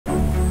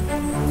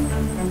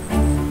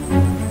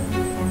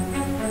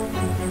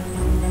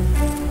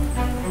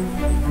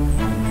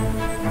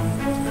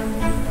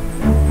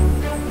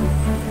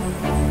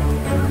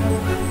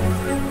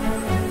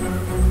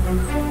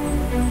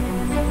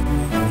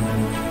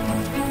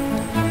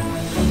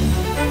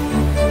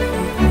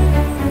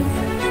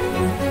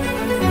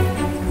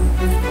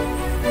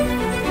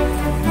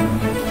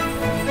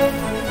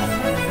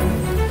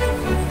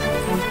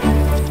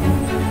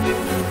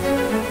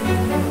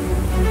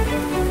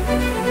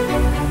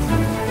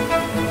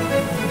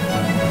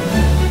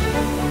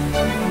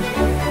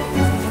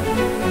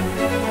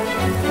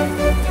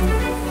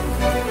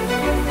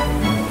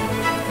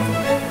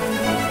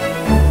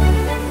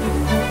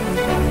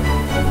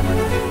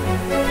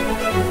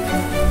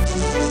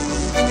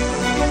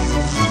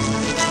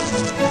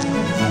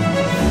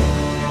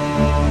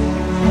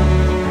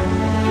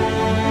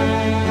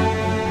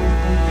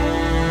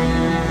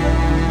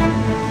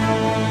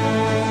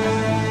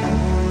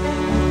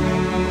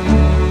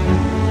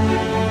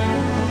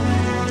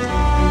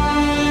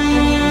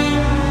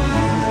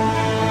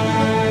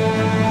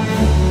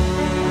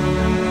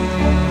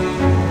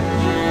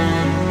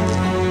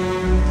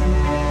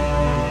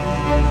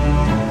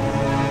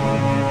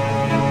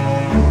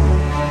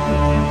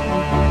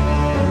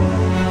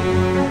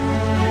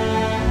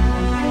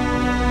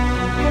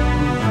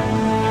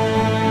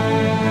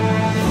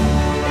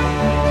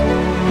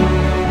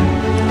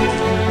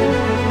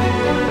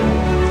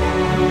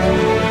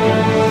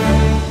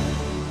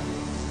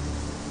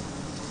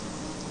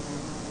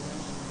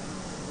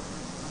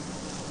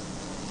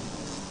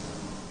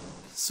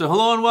So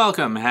hello and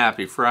welcome.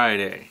 Happy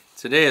Friday.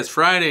 Today is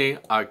Friday,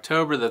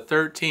 October the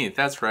 13th.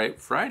 That's right,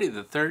 Friday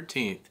the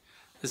 13th.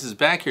 This is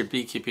Backyard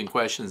Beekeeping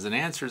Questions and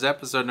Answers,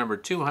 episode number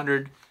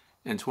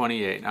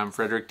 228. I'm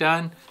Frederick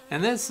Dunn,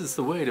 and this is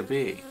the way to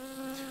be.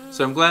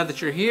 So I'm glad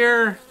that you're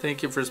here.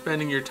 Thank you for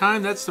spending your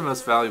time. That's the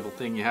most valuable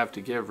thing you have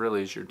to give,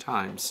 really, is your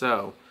time.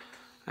 So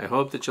I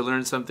hope that you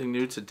learned something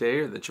new today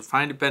or that you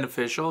find it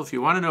beneficial. If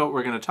you want to know what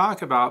we're going to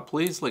talk about,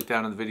 please look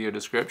down in the video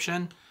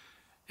description,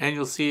 and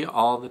you'll see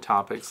all the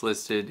topics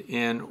listed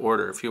in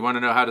order. If you want to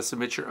know how to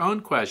submit your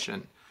own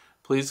question,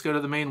 please go to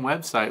the main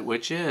website,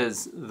 which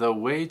is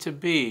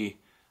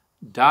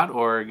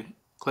thewaytobe.org.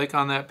 Click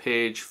on that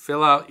page,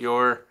 fill out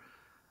your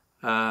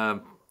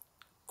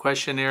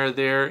questionnaire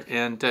there,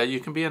 and you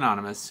can be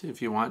anonymous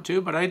if you want to,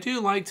 but I do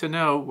like to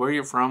know where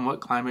you're from, what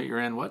climate you're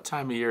in, what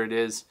time of year it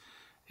is.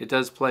 It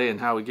does play in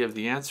how we give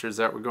the answers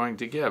that we're going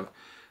to give.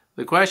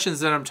 The questions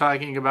that I'm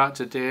talking about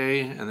today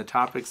and the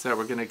topics that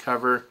we're going to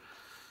cover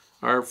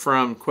are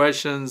from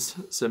questions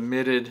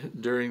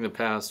submitted during the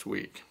past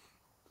week.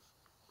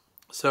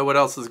 So what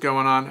else is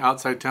going on?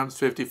 Outside temps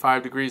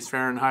 55 degrees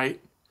Fahrenheit.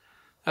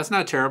 That's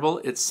not terrible.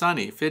 It's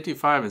sunny.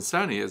 55 and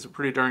sunny is a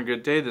pretty darn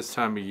good day this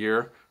time of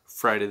year,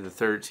 Friday the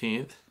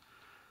 13th.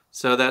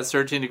 So that's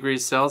 13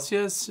 degrees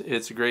Celsius.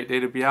 It's a great day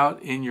to be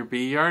out in your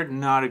bee yard.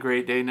 Not a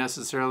great day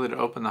necessarily to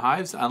open the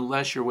hives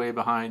unless you're way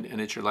behind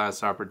and it's your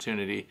last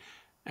opportunity.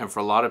 And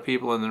for a lot of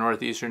people in the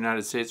northeastern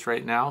United States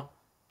right now,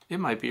 it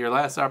might be your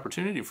last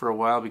opportunity for a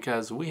while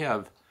because we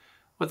have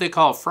what they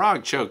call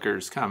frog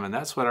chokers coming.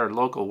 That's what our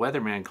local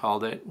weatherman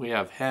called it. We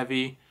have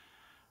heavy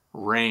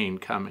rain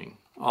coming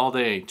all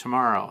day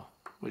tomorrow,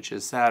 which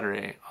is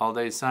Saturday, all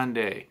day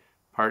Sunday,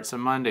 parts of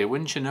Monday.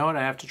 Wouldn't you know it,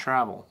 I have to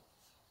travel.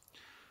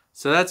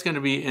 So that's going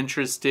to be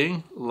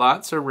interesting.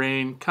 Lots of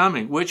rain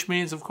coming, which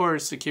means, of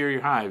course, secure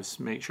your hives.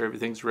 Make sure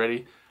everything's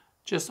ready.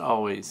 Just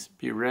always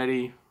be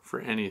ready for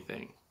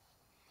anything.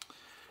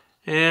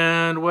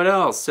 And what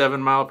else?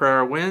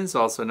 7-mile-per-hour winds,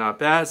 also not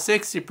bad.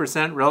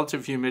 60%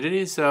 relative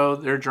humidity, so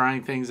they're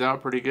drying things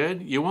out pretty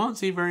good. You won't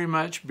see very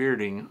much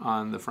bearding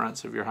on the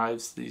fronts of your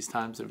hives these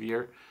times of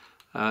year.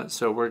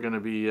 So we're going to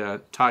be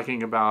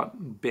talking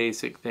about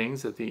basic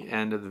things at the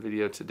end of the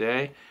video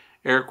today.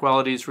 Air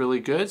quality is really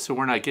good, so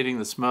we're not getting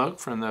the smoke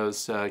from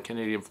those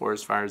Canadian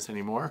forest fires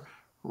anymore.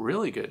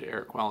 Really good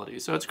air quality.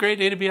 So it's a great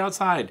day to be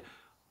outside.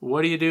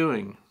 What are you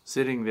doing?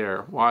 Sitting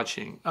there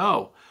watching.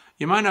 Oh,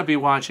 you might not be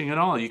watching at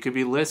all. You could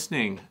be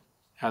listening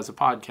as a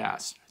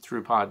podcast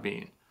through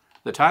Podbean.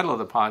 The title of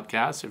the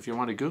podcast, if you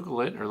want to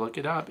Google it or look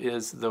it up,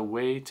 is The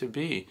Way to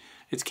Be.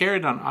 It's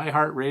carried on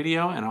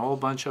iHeartRadio and a whole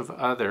bunch of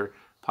other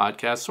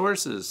podcast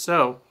sources.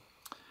 So,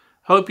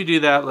 hope you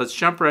do that. Let's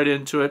jump right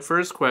into it.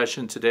 First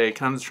question today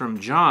comes from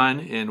John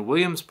in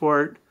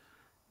Williamsport,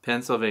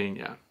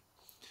 Pennsylvania.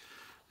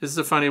 This is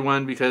a funny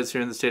one because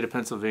here in the state of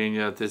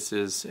Pennsylvania, this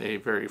is a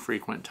very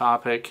frequent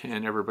topic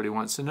and everybody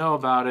wants to know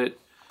about it.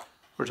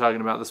 We're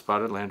talking about the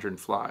spotted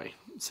lanternfly.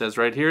 It says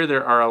right here,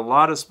 there are a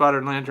lot of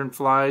spotted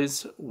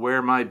lanternflies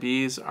where my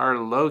bees are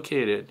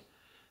located.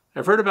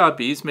 I've heard about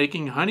bees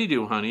making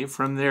honeydew honey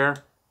from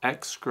their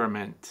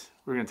excrement.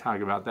 We're going to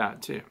talk about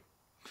that too.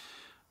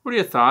 What are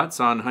your thoughts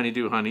on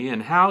honeydew honey,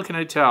 and how can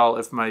I tell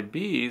if my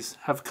bees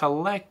have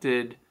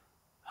collected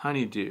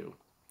honeydew?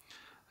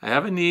 I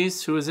have a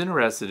niece who is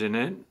interested in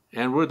it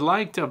and would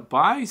like to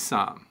buy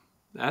some.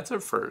 That's a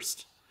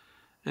first.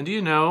 And do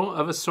you know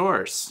of a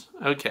source?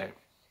 Okay.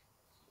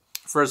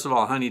 First of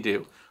all,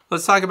 honeydew.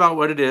 Let's talk about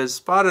what it is.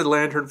 Spotted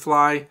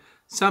lanternfly.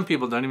 Some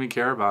people don't even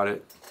care about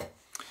it.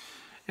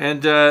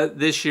 And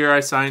this year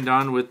I signed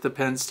on with the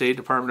Penn State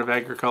Department of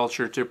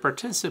Agriculture to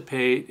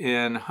participate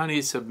in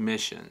honey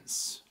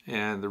submissions.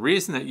 And the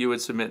reason that you would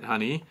submit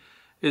honey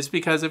is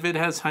because if it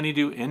has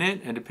honeydew in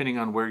it, and depending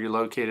on where you're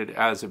located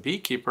as a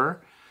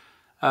beekeeper,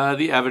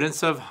 the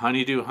evidence of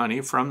honeydew honey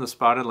from the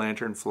spotted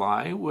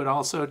lanternfly would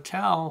also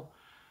tell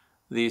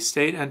the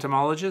state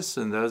entomologists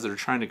and those that are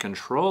trying to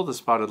control the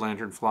spotted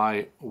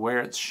lanternfly where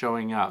it's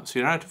showing up. So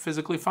you don't have to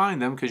physically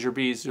find them because your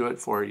bees do it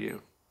for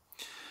you.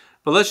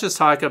 But let's just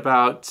talk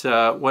about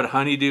what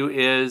honeydew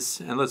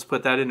is, and let's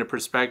put that into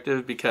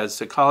perspective because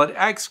to call it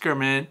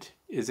excrement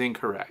is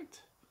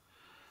incorrect.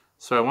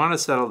 So I want to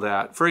settle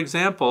that. For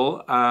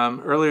example,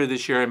 earlier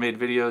this year I made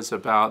videos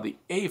about the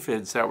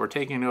aphids that were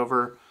taking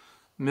over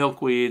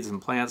milkweeds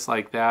and plants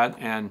like that,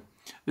 and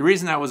the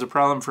reason that was a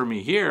problem for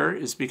me here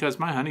is because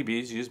my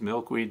honeybees use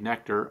milkweed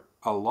nectar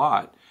a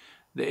lot.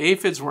 The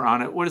aphids were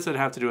on it. What does that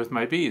have to do with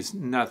my bees?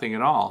 Nothing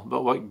at all.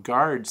 But what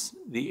guards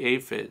the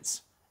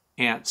aphids?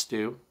 Ants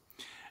do.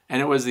 And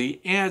it was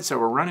the ants that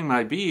were running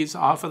my bees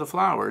off of the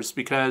flowers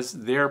because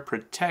they're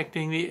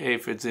protecting the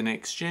aphids in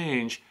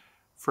exchange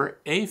for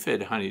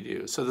aphid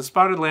honeydew. So the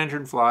spotted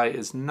lanternfly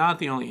is not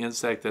the only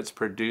insect that's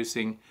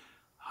producing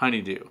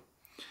honeydew.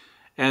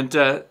 And,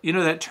 you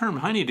know, that term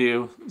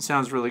honeydew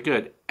sounds really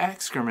good.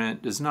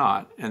 Excrement does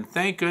not. And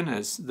thank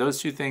goodness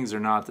those two things are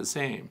not the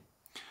same.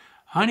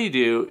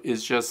 Honeydew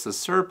is just the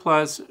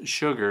surplus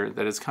sugar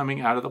that is coming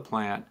out of the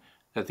plant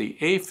that the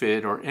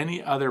aphid or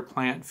any other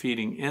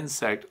plant-feeding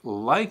insect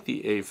like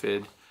the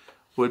aphid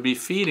would be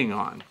feeding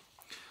on.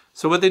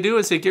 So what they do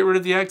is they get rid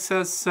of the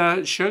excess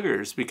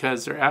sugars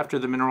because they're after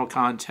the mineral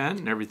content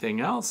and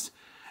everything else.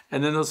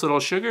 And then those little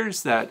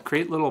sugars that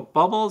create little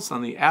bubbles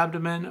on the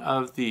abdomen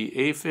of the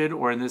aphid,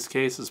 or in this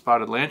case, a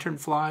spotted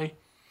lanternfly.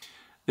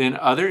 Then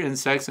other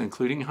insects,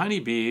 including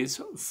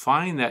honeybees,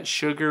 find that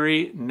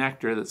sugary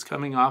nectar that's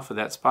coming off of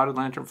that spotted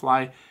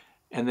lanternfly,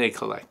 and they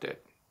collect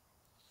it.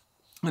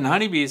 And the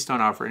honeybees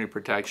don't offer any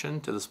protection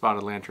to the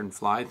spotted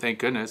lanternfly, thank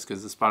goodness,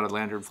 because the spotted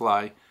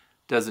lanternfly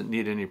doesn't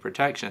need any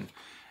protection.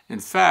 In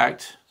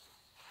fact,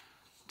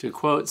 to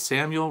quote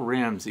Samuel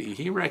Ramsey,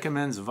 he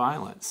recommends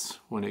violence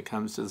when it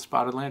comes to the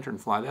spotted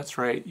lanternfly. That's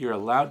right, you're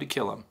allowed to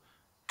kill them.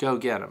 Go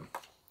get them.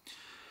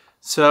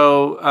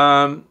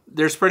 So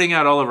they're spreading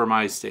out all over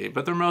my state,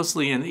 but they're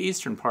mostly in the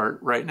eastern part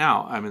right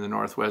now. I'm in the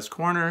northwest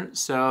corner,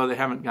 so they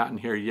haven't gotten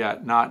here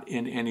yet, not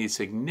in any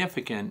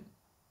significant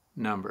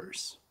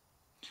numbers.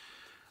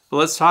 But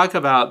let's talk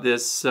about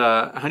this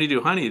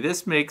honeydew honey.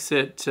 This makes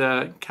it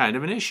kind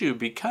of an issue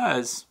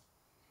because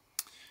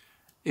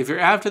if you're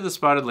after the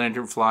spotted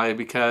lanternfly,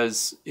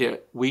 because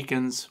it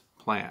weakens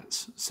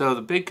plants. So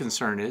the big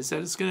concern is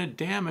that it's going to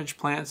damage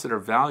plants that are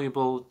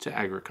valuable to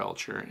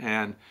agriculture.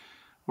 And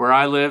where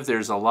I live,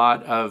 there's a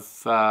lot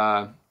of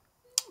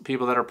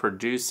people that are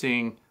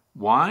producing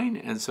wine,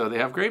 and so they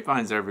have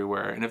grapevines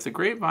everywhere. And if the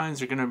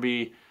grapevines are going to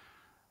be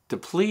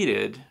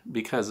depleted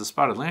because the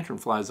spotted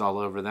lanternfly is all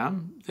over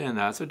them, then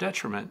that's a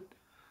detriment.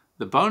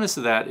 The bonus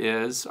of that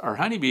is our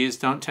honeybees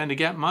don't tend to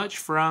get much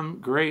from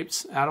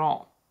grapes at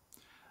all.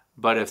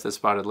 But if the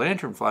spotted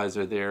lanternflies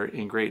are there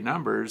in great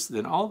numbers,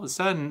 then all of a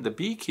sudden the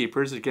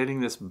beekeepers are getting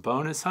this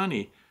bonus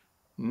honey,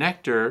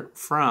 nectar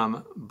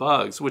from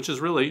bugs, which is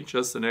really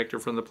just the nectar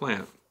from the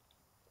plant.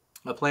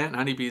 A plant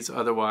honeybees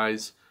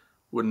otherwise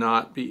would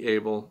not be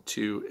able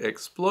to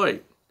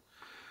exploit.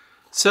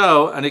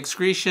 So an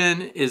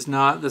excretion is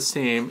not the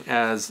same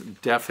as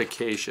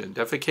defecation.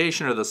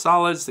 Defecation are the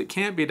solids that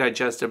can't be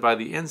digested by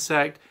the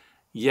insect.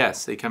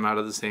 Yes, they come out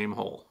of the same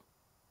hole.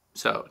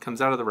 So it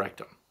comes out of the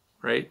rectum,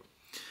 right?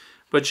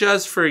 But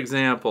just for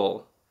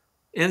example,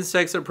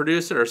 insects that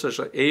produce it are such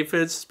like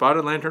aphids,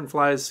 spotted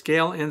lanternflies,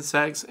 scale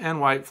insects, and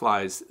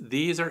whiteflies.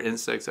 These are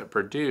insects that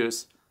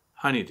produce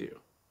honeydew.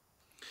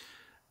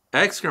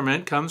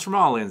 Excrement comes from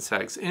all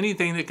insects.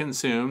 Anything that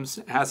consumes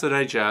has to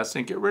digest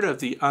and get rid of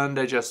the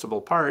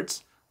undigestible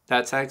parts.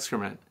 That's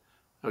excrement.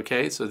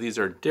 Okay, so these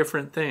are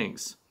different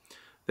things.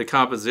 The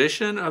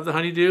composition of the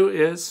honeydew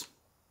is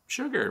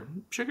sugar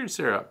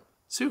syrup,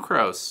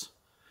 sucrose.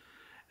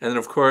 And then,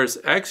 of course,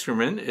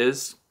 excrement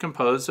is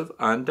composed of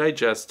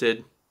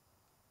undigested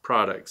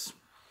products.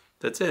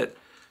 That's it.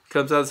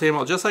 Comes out of the same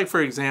hole. Just like, for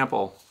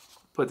example,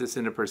 put this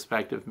into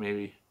perspective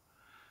maybe.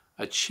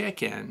 A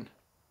chicken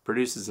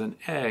produces an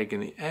egg,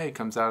 and the egg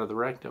comes out of the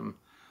rectum.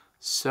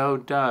 So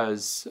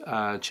does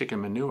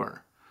chicken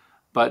manure.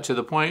 But to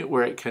the point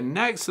where it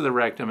connects to the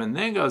rectum and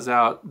then goes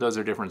out, those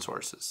are different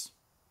sources.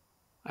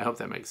 I hope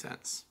that makes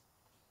sense.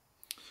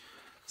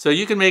 So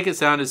you can make it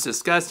sound as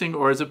disgusting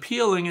or as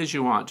appealing as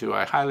you want to.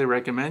 I highly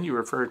recommend you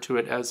refer to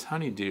it as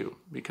honeydew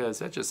because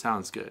that just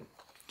sounds good.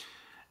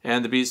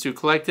 And the bees do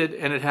collect it,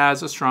 and it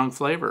has a strong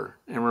flavor.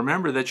 And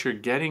remember that you're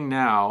getting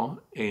now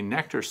a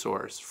nectar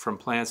source from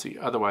plants that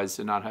you otherwise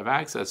did not have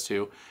access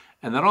to.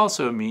 And that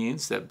also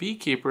means that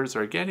beekeepers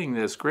are getting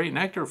this great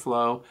nectar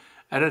flow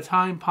at a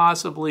time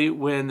possibly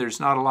when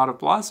there's not a lot of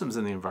blossoms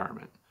in the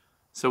environment.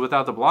 So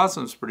without the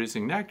blossoms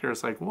producing nectar,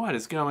 it's like, what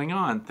is going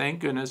on? Thank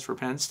goodness for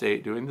Penn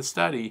State doing the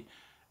study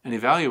and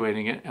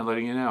evaluating it and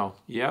letting you know,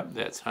 yep,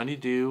 that's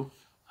honeydew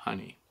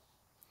honey.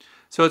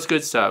 So it's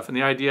good stuff. And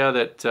the idea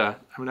that, I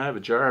have a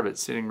jar of it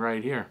sitting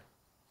right here.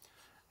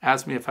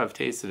 Ask me if I've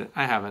tasted it.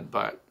 I haven't,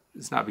 but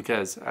it's not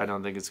because I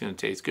don't think it's going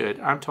to taste good.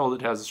 I'm told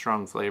it has a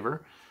strong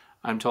flavor.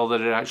 I'm told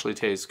that it actually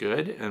tastes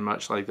good. And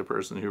much like the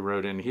person who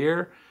wrote in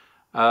here,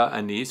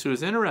 a niece who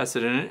is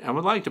interested in it and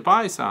would like to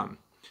buy some.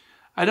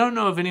 I don't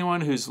know of anyone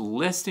who's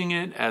listing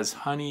it as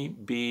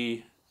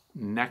honeybee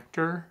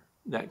nectar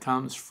that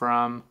comes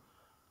from,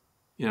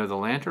 the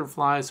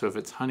lanternfly. So if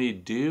it's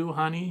honeydew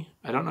honey,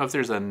 I don't know if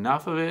there's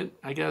enough of it,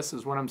 I guess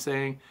is what I'm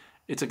saying.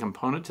 It's a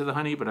component to the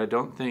honey, but I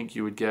don't think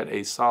you would get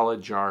a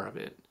solid jar of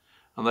it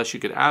unless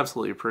you could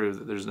absolutely prove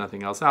that there's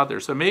nothing else out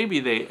there. So maybe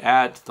they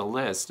add to the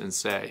list and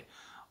say,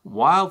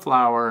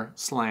 wildflower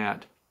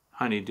slant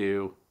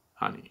honeydew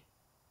honey.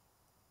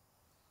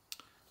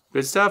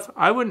 Good stuff.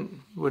 I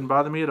wouldn't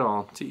bother me at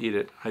all to eat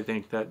it. I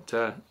think that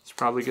it's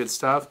probably good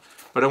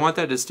stuff. But I want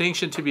that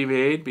distinction to be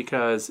made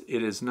because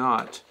it is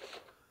not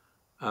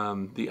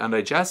the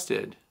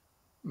undigested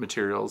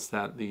materials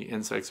that the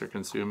insects are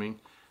consuming.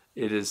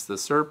 It is the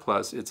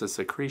surplus. It's a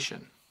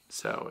secretion.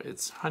 So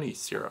it's honey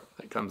syrup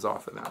that comes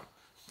off of that.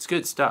 It's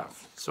good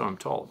stuff, so I'm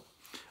told.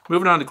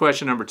 Moving on to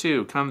question number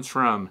 2. Comes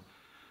from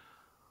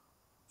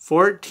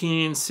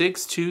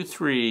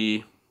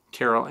 14623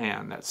 Carol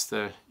Ann. That's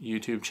the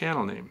YouTube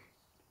channel name.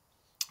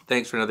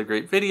 Thanks for another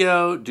great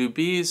video. Do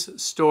bees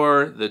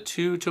store the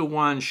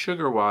 2-to-1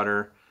 sugar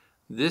water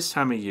this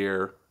time of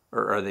year,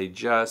 or are they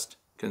just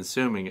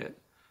consuming it?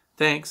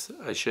 Thanks.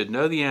 I should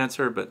know the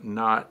answer, but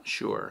not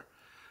sure.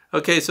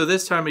 Okay, so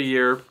this time of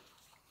year,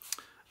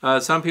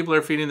 some people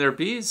are feeding their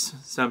bees,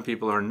 some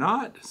people are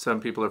not.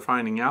 Some people are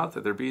finding out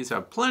that their bees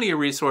have plenty of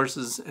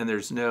resources and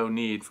there's no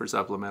need for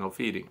supplemental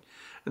feeding.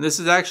 And this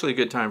is actually a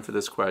good time for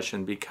this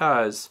question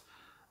because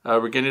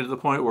we're getting to the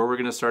point where we're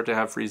going to start to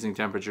have freezing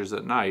temperatures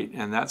at night,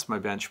 and that's my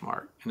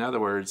benchmark. In other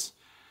words,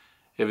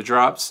 if it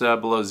drops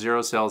below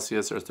 0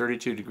 Celsius or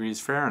 32 degrees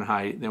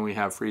Fahrenheit, then we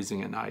have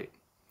freezing at night.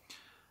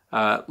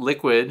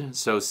 Liquid,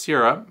 so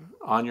syrup,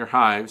 on your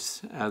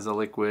hives as a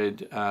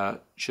liquid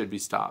should be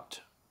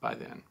stopped by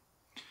then.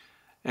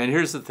 And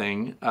here's the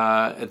thing,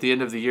 at the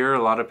end of the year,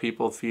 a lot of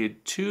people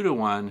feed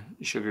 2-to-1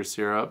 sugar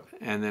syrup,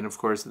 and then of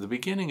course at the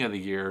beginning of the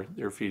year,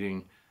 they're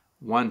feeding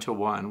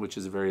 1-to-1, which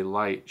is a very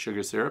light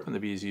sugar syrup, and the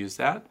bees use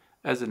that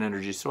as an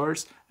energy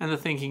source. And the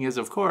thinking is,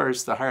 of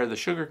course, the higher the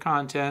sugar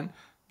content,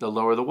 the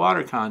lower the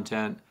water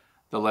content,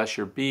 the less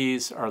your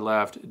bees are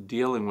left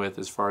dealing with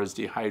as far as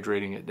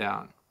dehydrating it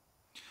down.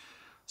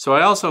 So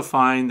I also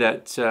find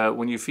that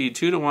when you feed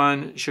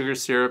 2-to-1 sugar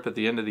syrup at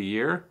the end of the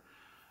year,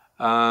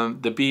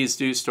 the bees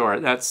do store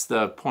it. That's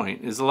the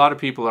point, is a lot of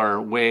people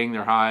are weighing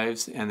their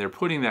hives and they're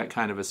putting that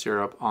kind of a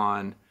syrup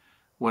on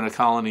when a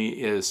colony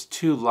is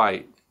too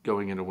light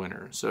going into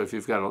winter. So if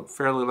you've got a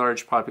fairly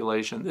large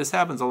population, this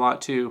happens a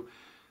lot too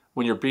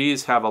when your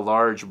bees have a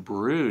large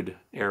brood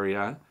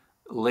area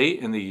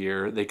late in the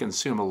year. They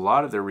consume a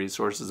lot of their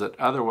resources that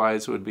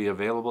otherwise would be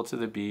available to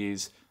the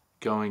bees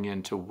going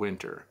into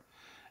winter.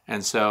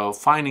 And so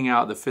finding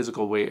out the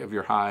physical weight of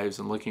your hives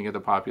and looking at the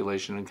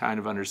population and kind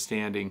of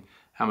understanding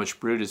how much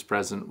brood is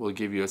present will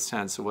give you a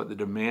sense of what the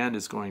demand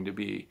is going to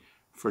be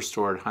for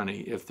stored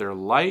honey. If they're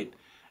light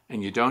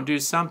and you don't do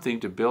something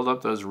to build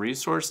up those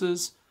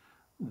resources,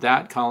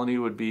 that colony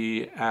would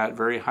be at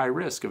very high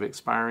risk of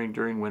expiring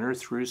during winter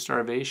through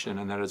starvation,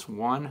 and that is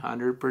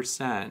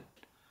 100%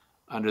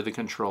 under the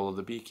control of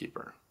the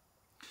beekeeper.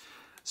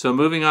 So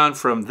moving on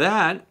from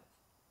that,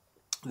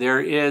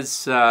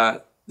 there's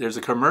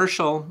a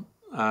commercial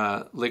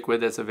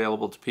liquid that's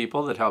available to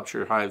people that helps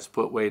your hives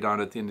put weight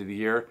on at the end of the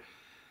year.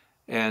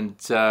 And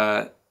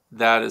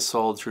that is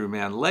sold through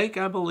Man Lake,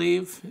 I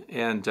believe.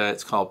 And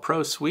it's called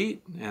Pro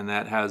Sweet. And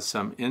that has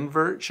some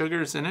invert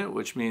sugars in it,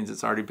 which means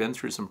it's already been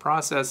through some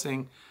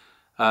processing.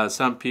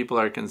 Some people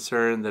are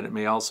concerned that it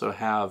may also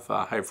have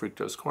high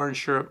fructose corn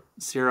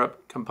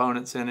syrup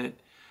components in it.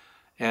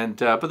 And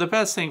but the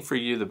best thing for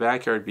you, the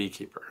backyard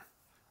beekeeper,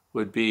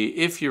 would be,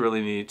 if you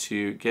really need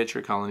to get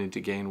your colony to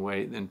gain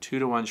weight, then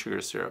 2-to-1 sugar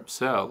syrup.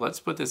 So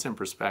let's put this in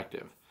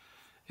perspective.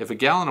 If a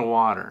gallon of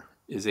water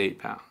is 8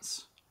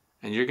 pounds,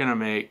 and you're going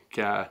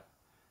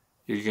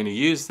to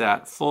use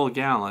that full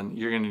gallon,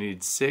 you're going to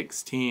need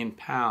 16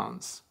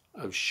 pounds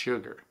of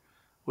sugar,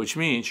 which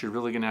means you're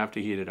really going to have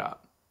to heat it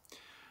up.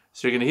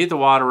 So you're going to heat the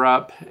water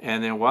up,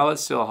 and then while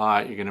it's still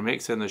hot, you're going to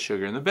mix in the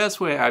sugar. And the best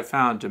way I've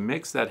found to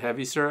mix that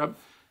heavy syrup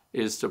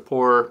is to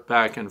pour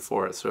back and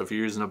forth. So if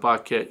you're using a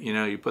bucket,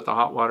 you put the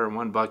hot water in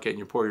one bucket and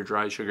you pour your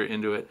dry sugar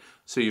into it,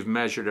 so you've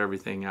measured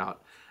everything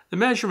out. The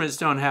measurements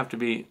don't have to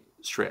be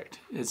strict.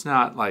 It's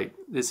not like,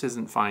 this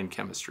isn't fine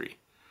chemistry.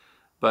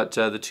 But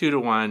the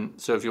 2-to-1,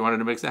 so if you wanted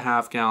to mix a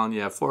half gallon, you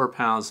have 4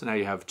 pounds, so now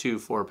you have 2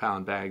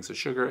 4-pound bags of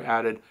sugar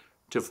added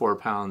to 4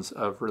 pounds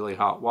of really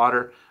hot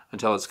water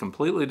until it's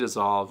completely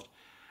dissolved.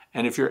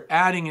 And if you're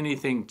adding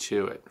anything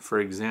to it, for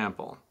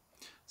example,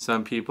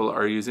 some people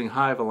are using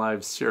Hive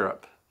Alive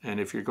syrup. And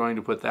if you're going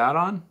to put that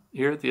on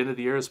here at the end of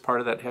the year as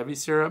part of that heavy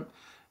syrup,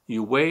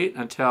 you wait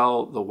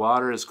until the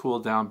water is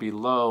cooled down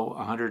below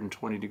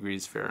 120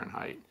 degrees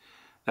Fahrenheit.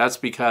 That's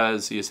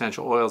because the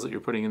essential oils that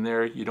you're putting in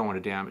there, you don't want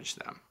to damage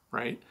them,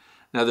 right?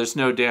 Now, there's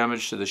no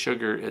damage to the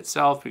sugar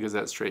itself because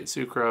that's straight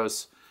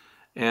sucrose.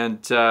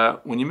 And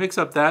when you mix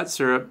up that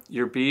syrup,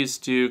 your bees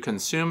do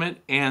consume it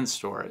and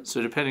store it.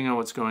 So depending on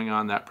what's going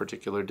on that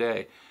particular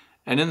day.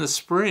 And in the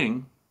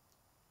spring,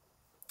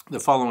 the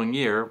following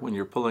year, when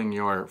you're pulling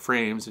your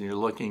frames and you're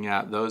looking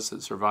at those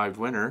that survived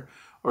winter,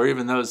 or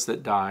even those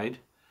that died,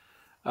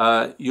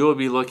 you will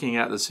be looking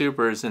at the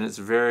supers, and it's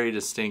very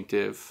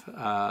distinctive,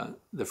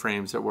 the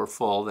frames that were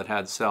full that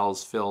had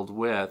cells filled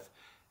with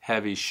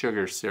heavy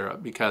sugar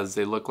syrup, because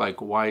they look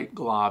like white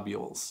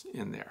globules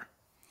in there.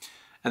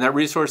 And that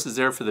resource is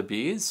there for the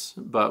bees,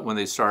 but when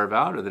they starve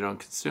out or they don't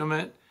consume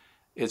it,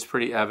 it's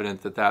pretty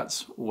evident that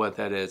that's what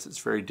that is. It's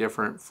very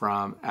different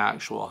from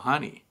actual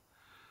honey.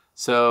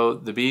 So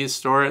the bees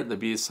store it, the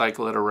bees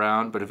cycle it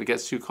around, but if it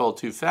gets too cold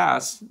too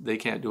fast, they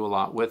can't do a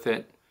lot with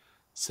it.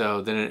 So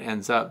then it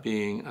ends up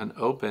being an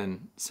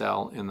open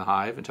cell in the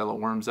hive until it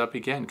warms up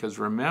again. Because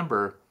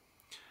remember,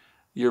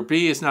 your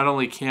bees not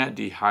only can't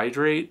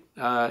dehydrate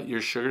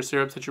your sugar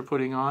syrup that you're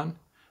putting on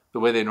the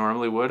way they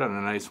normally would on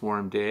a nice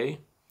warm day,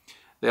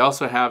 they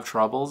also have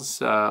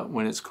troubles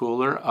when it's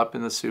cooler up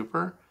in the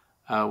super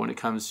when it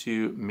comes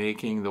to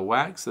making the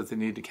wax that they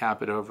need to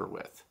cap it over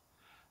with.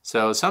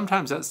 So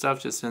sometimes that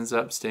stuff just ends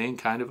up staying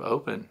kind of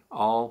open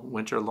all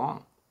winter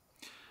long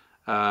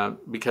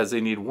because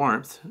they need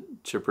warmth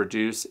to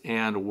produce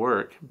and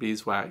work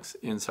beeswax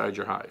inside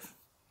your hive.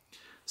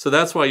 So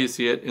that's why you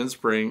see it in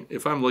spring.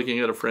 If I'm looking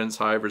at a friend's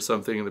hive or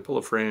something and they pull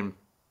a frame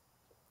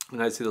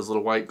And I see those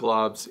little white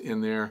globs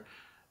in there,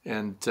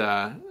 and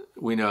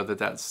we know that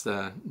that's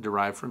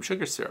derived from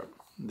sugar syrup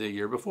the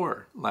year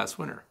before, last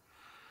winter.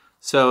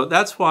 So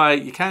that's why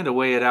you kind of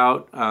weigh it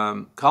out.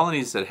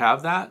 Colonies that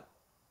have that,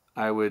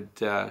 I would,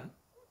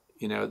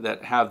 that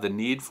have the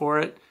need for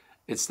it,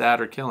 it's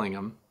that or killing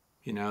them.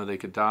 They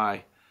could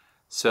die.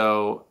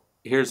 So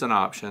here's an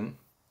option.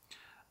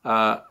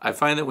 I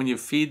find that when you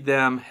feed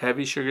them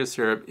heavy sugar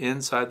syrup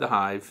inside the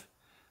hive,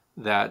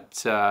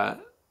 that's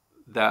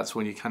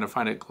when you kind of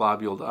find it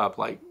globuled up,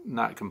 like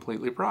not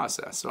completely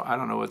processed. So I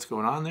don't know what's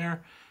going on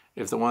there.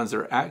 If the ones that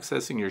are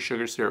accessing your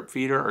sugar syrup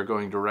feeder are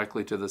going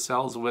directly to the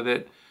cells with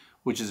it,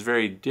 which is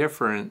very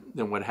different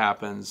than what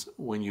happens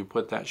when you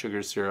put that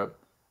sugar syrup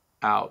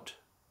out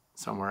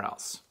somewhere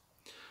else.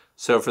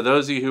 So for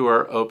those of you who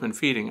are open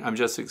feeding, I'm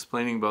just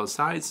explaining both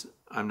sides.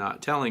 I'm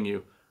not telling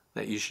you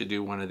that you should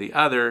do one or the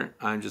other.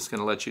 I'm just going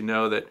to let you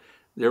know that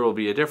there will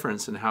be a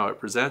difference in how it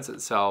presents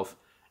itself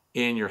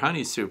in your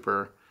honey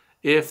super.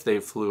 If they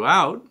flew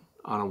out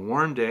on a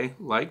warm day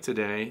like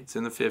today, it's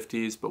in the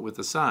 50s, but with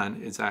the sun,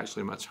 it's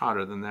actually much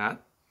hotter than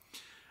that.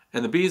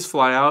 And the bees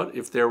fly out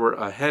if there were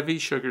a heavy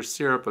sugar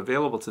syrup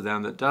available to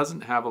them that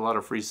doesn't have a lot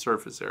of free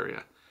surface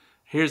area.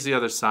 Here's the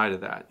other side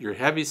of that. Your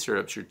heavy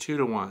syrups, your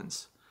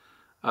 2-to-1s.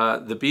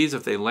 The bees,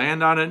 if they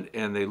land on it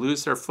and they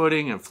lose their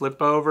footing and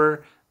flip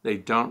over, they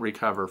don't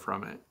recover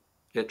from it.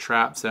 It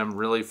traps them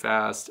really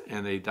fast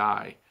and they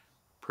die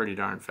pretty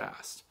darn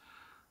fast.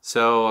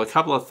 So a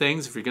couple of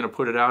things, if you're going to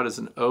put it out as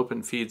an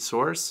open feed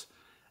source,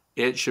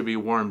 it should be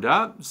warmed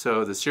up.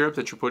 So the syrup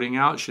that you're putting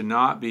out should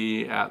not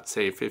be at,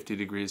 say, 50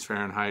 degrees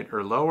Fahrenheit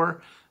or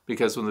lower,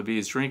 because when the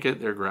bees drink it,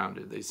 they're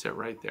grounded. They sit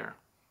right there.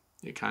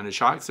 It kind of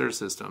shocks their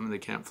system and they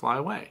can't fly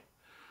away.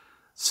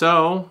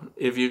 So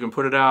if you can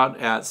put it out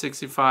at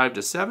 65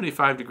 to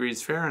 75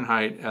 degrees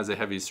Fahrenheit as a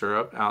heavy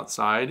syrup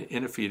outside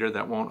in a feeder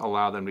that won't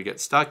allow them to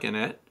get stuck in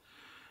it,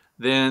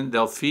 then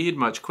they'll feed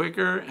much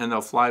quicker and they'll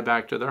fly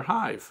back to their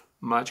hive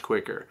much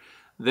quicker.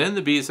 Then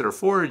the bees that are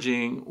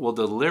foraging will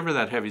deliver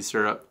that heavy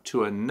syrup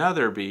to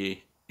another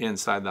bee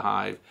inside the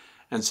hive.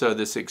 And so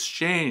this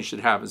exchange that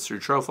happens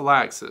through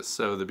trophallaxis,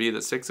 so the bee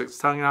that sticks its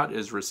tongue out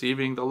is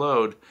receiving the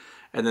load,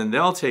 and then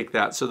they'll take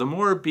that. So the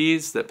more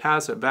bees that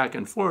pass it back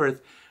and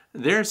forth,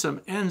 there's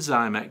some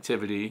enzyme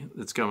activity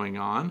that's going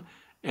on,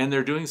 and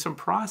they're doing some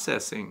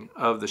processing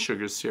of the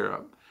sugar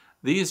syrup.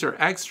 These are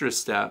extra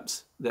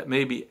steps that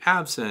may be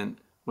absent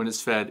when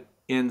it's fed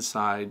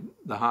inside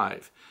the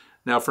hive.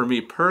 Now for me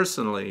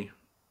personally,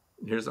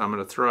 I'm going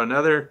to throw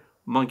another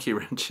monkey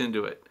wrench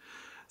into it.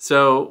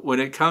 So when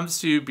it comes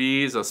to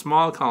bees, a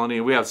small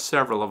colony, we have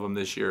several of them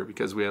this year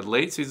because we had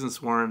late season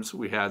swarms,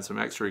 we had some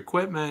extra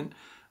equipment.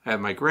 I had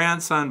my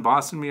grandson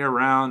bossing me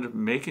around,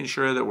 making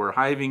sure that we're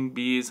hiving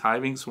bees,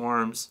 hiving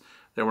swarms,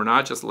 that we're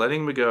not just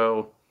letting them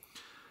go.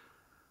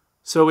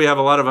 So we have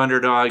a lot of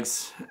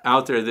underdogs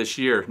out there this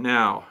year.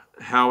 Now,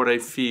 how would I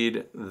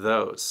feed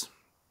those?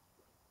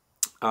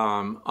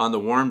 On the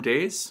warm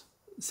days,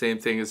 same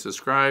thing as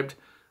described,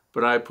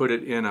 but I put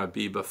it in a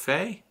bee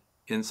buffet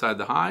inside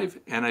the hive,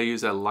 and I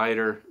use a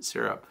lighter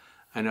syrup.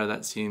 I know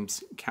that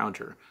seems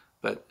counter,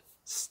 but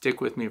stick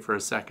with me for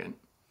a second.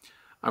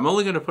 I'm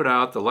only going to put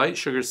out the light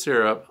sugar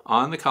syrup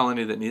on the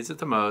colony that needs it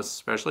the most,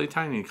 especially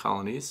tiny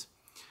colonies,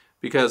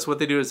 because what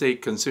they do is they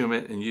consume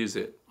it and use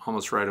it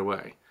almost right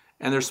away.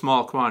 And they're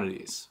small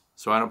quantities.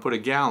 So I don't put a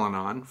gallon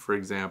on, for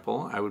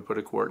example. I would put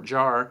a quart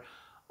jar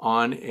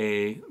on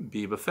a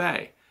bee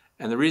buffet.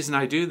 And the reason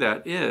I do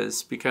that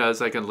is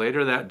because I can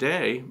later that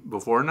day,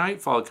 before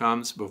nightfall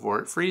comes, before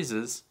it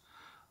freezes,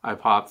 I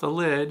pop the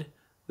lid,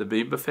 the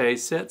bee buffet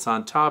sits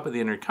on top of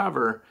the inner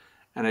cover,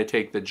 and I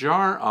take the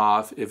jar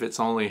off if it's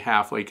only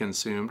halfway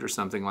consumed or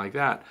something like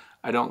that.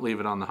 I don't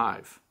leave it on the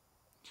hive.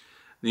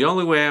 The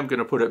only way I'm going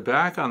to put it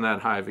back on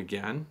that hive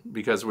again,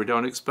 because we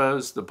don't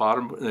expose the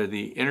bottom,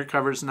 the inner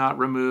cover's not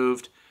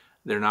removed,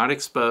 they're not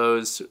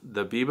exposed,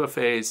 the bee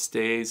buffet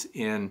stays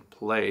in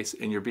place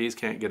and your bees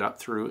can't get up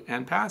through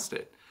and past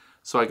it.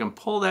 So I can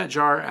pull that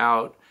jar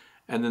out,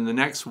 and then the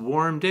next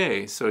warm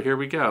day, so here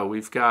we go,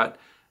 we've got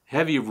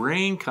heavy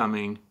rain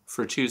coming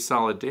for 2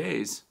 solid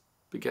days,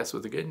 but guess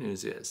what the good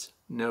news is?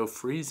 No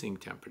freezing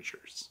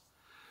temperatures.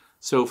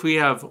 So if we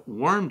have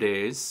warm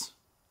days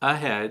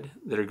ahead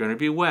that are going to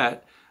be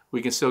wet,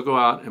 we can still go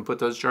out and put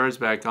those jars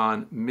back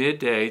on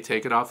midday,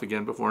 take it off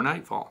again before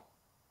nightfall.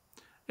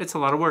 It's a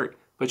lot of work,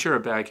 but you're a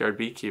backyard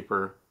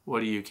beekeeper. What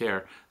do you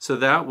care? So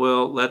that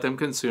will let them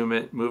consume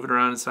it, move it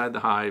around inside the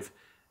hive,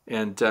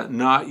 and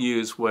not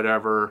use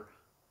whatever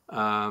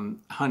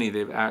honey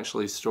they've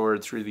actually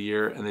stored through the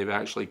year and they've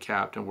actually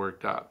capped and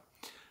worked up.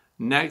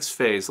 Next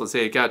phase, let's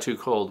say it got too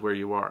cold where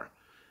you are,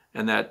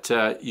 and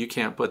that you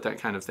can't put that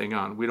kind of thing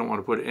on. We don't want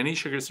to put any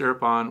sugar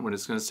syrup on when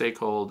it's going to stay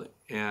cold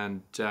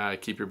and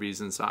keep your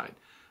bees inside.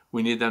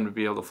 We need them to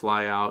be able to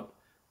fly out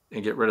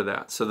and get rid of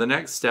that. So the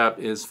next step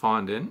is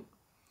fondant.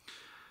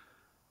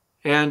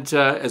 And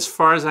as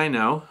far as I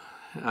know,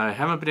 I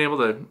haven't been able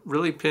to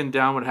really pin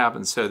down what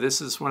happens. So this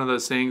is one of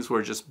those things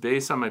where just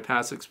based on my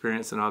past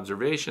experience and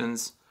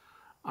observations,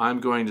 I'm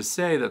going to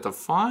say that the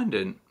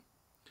fondant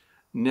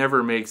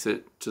never makes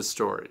it to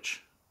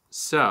storage.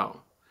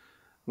 So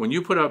when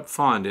you put up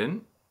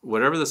fondant,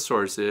 whatever the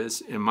source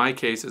is, in my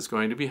case it's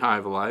going to be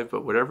Hive Alive,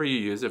 but whatever you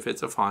use, if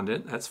it's a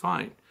fondant, that's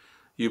fine.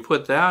 You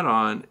put that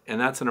on, and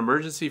that's an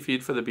emergency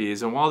feed for the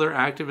bees, and while they're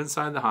active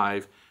inside the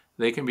hive,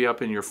 they can be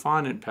up in your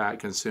fondant pack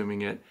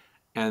consuming it,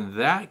 and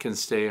that can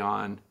stay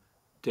on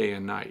day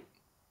and night.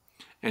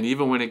 And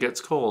even when it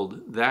gets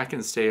cold, that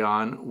can stay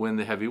on when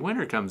the heavy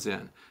winter comes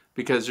in.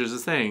 Because there's a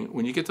thing,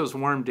 when you get those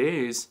warm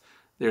days,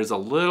 there's a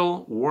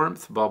little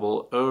warmth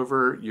bubble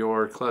over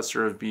your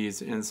cluster of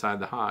bees inside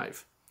the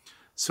hive.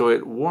 So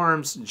it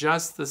warms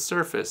just the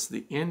surface.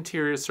 The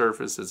interior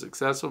surface is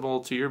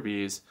accessible to your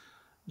bees.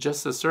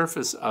 Just the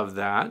surface of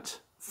that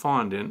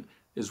fondant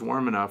is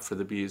warm enough for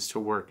the bees to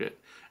work it.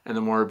 And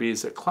the more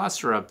bees that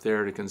cluster up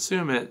there to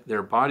consume it,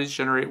 their bodies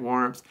generate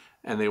warmth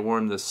and they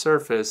warm the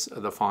surface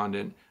of the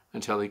fondant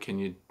until they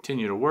can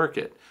continue to work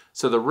it.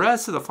 So the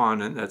rest of the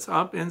fondant that's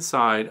up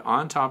inside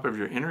on top of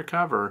your inner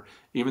cover,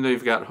 even though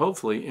you've got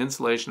hopefully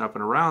insulation up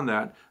and around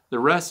that, the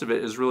rest of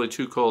it is really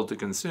too cold to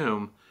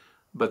consume,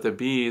 but the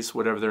bees,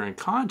 whatever they're in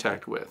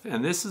contact with.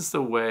 And this is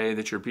the way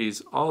that your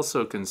bees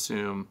also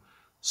consume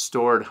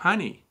stored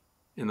honey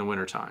in the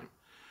wintertime.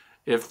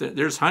 If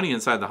there's honey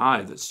inside the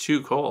hive that's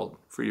too cold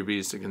for your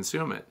bees to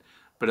consume it,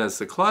 but as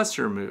the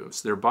cluster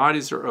moves, their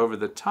bodies are over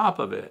the top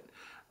of it.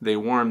 They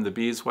warm the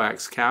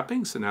beeswax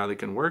capping, so now they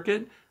can work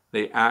it.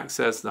 They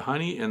access the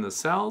honey in the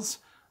cells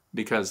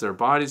because their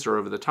bodies are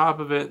over the top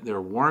of it.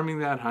 They're warming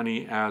that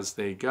honey as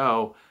they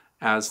go,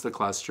 as the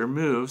cluster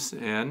moves.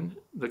 And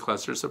the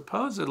cluster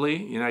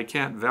supposedly, I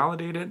can't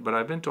validate it, but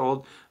I've been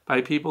told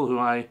by people who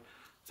I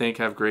think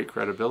have great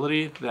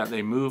credibility that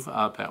they move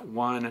up at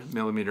 1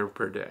 millimeter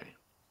per day.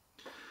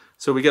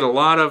 So we get a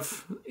lot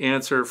of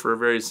answer for a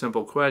very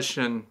simple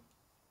question.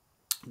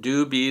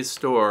 Do bees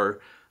store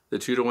the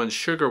 2-to-1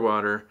 sugar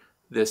water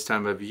this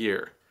time of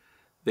year?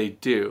 They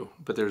do,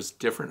 but there's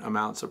different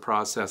amounts of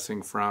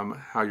processing from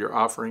how you're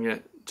offering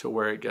it to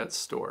where it gets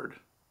stored.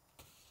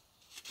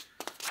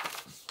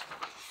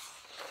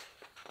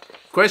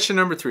 Question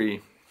number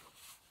 3.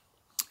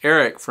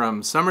 Eric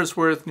from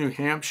Somersworth, New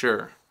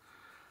Hampshire.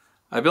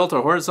 I built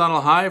a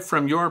horizontal hive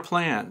from your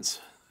plans.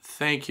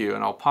 Thank you.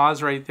 And I'll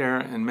pause right there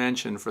and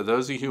mention for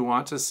those of you who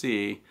want to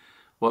see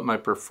what my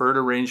preferred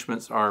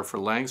arrangements are for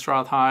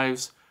Langstroth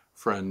hives,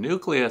 for a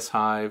nucleus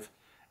hive,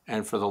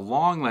 and for the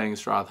long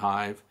Langstroth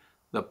hive,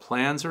 the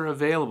plans are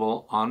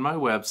available on my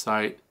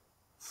website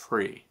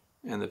free.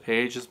 And the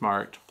page is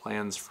marked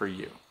Plans for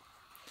You.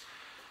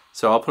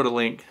 So I'll put a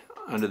link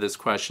under this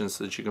question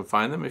so that you can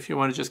find them if you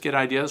want to just get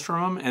ideas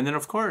from them. And then,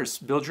 of course,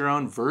 build your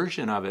own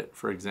version of it,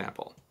 for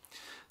example.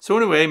 So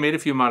anyway, I made a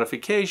few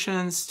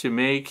modifications to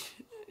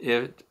make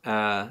it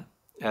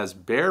as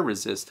bear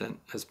resistant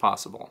as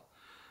possible.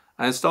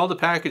 I installed a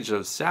package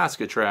of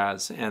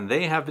Saskatraz, and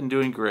they have been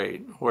doing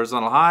great.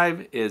 Horizontal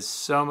hive is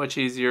so much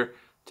easier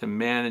to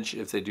manage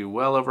if they do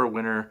well over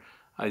winter.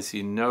 I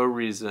see no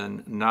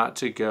reason not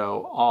to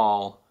go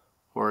all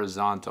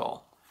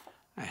horizontal.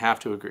 I have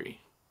to agree.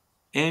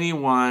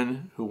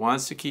 Anyone who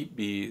wants to keep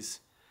bees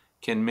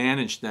can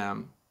manage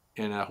them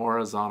in a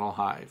horizontal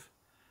hive.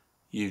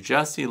 You've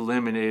just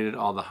eliminated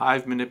all the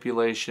hive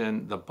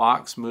manipulation, the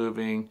box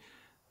moving,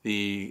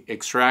 the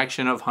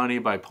extraction of honey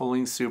by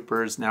pulling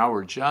supers. Now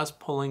we're just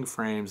pulling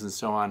frames and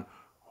so on.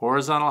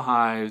 Horizontal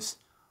hives,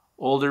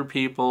 older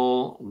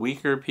people,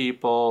 weaker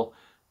people,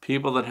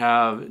 people that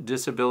have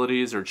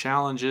disabilities or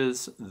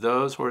challenges,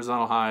 those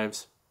horizontal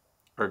hives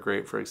are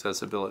great for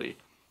accessibility.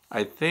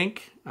 I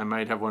think I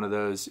might have one of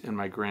those in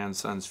my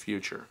grandson's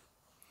future.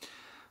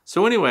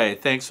 So anyway,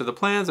 thanks for the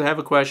plans. I have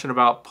a question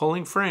about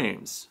pulling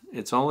frames.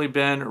 It's only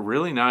been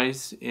really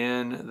nice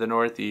in the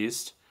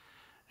Northeast,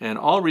 and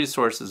all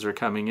resources are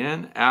coming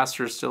in.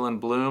 Aster's still in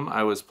bloom.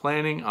 I was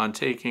planning on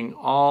taking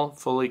all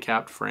fully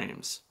capped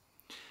frames.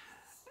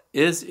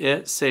 Is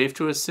it safe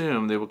to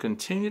assume they will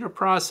continue to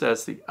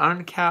process the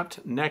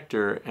uncapped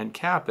nectar and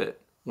cap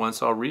it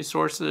once all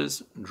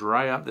resources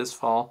dry up this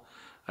fall?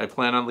 I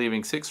plan on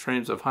leaving 6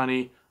 frames of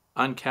honey,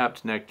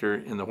 uncapped nectar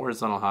in the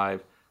horizontal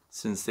hive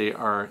since they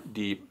are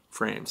deep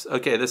frames.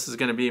 Okay, this is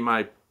going to be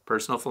my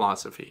personal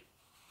philosophy.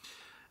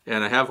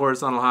 And I have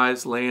horizontal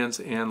hives, Lands,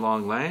 and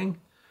Long Lang.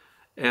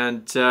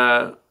 And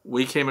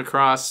we came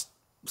across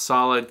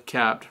solid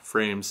capped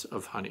frames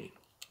of honey.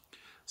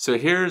 So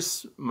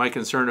here's my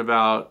concern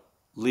about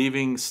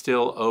leaving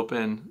still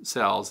open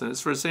cells. And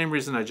it's for the same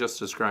reason I just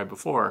described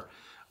before.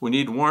 We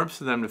need warmth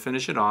for them to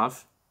finish it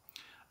off.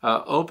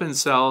 Open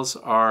cells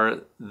are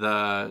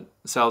the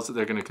cells that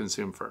they're going to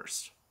consume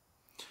first.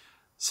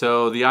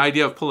 So the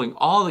idea of pulling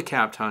all the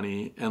capped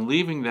honey and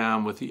leaving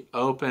them with the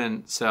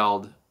open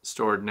celled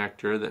stored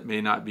nectar that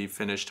may not be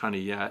finished honey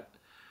yet.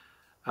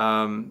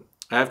 I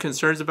have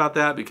concerns about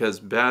that because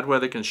bad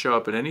weather can show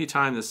up at any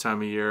time this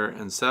time of year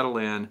and settle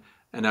in,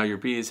 and now your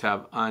bees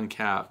have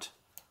uncapped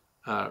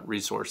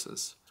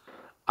resources.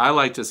 I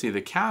like to see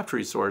the capped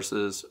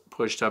resources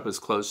pushed up as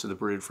close to the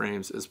brood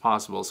frames as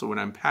possible. So when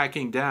I'm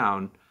packing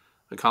down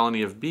a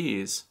colony of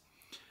bees,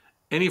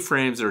 any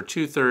frames that are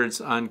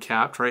 2/3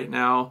 uncapped right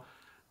now,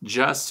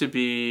 just to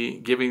be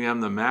giving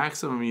them the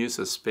maximum use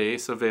of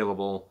space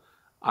available,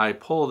 I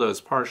pull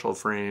those partial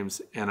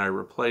frames and I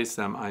replace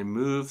them. I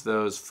move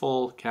those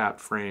full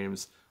capped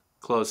frames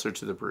closer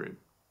to the brood.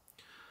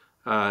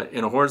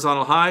 In a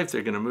horizontal hive,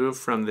 they're going to move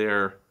from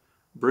their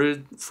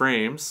brood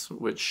frames,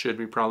 which should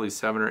be probably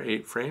 7 or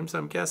 8 frames,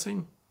 I'm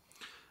guessing.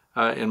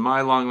 In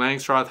my long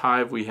Langstroth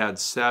hive, we had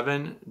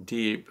 7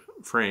 deep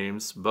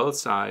frames, both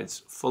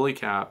sides, fully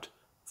capped,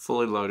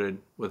 fully loaded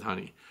with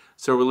honey.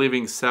 So we're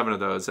leaving 7 of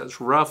those.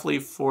 That's roughly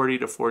 40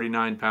 to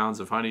 49 pounds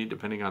of honey,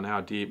 depending on how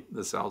deep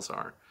the cells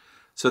are.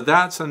 So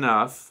that's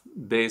enough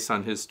based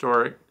on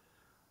historic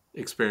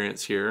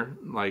experience here,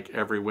 like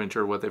every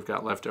winter, what they've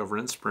got left over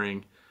in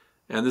spring.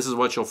 And this is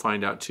what you'll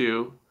find out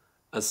too.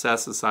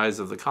 Assess the size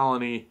of the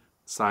colony,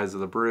 size of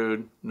the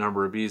brood,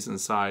 number of bees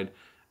inside,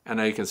 and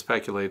now you can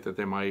speculate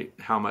that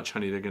how much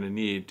honey they're going to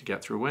need to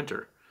get through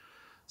winter.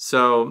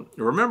 So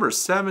remember,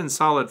 7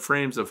 solid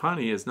frames of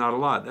honey is not a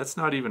lot. That's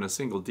not even a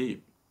single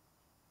deep.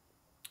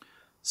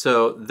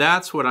 So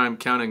that's what I'm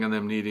counting on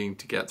them needing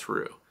to get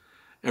through.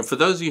 And for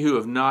those of you who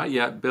have not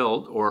yet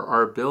built or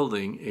are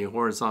building a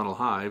horizontal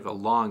hive, a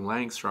long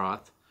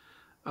Langstroth,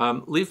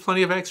 leave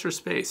plenty of extra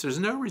space. There's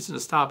no reason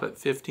to stop at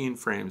 15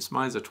 frames.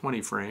 Mine's a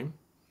 20 frame.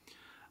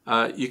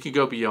 You could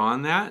go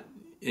beyond that,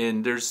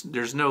 and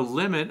there's no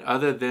limit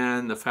other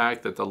than the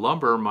fact that the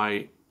lumber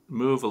might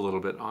move a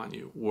little bit on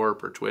you,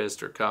 warp or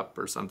twist or cup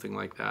or something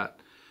like that.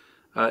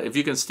 If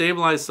you can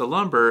stabilize the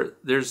lumber,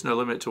 there's no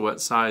limit to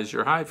what size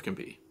your hive can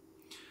be.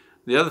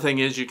 The other thing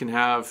is you can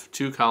have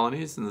 2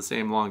 colonies in the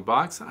same long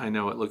box. I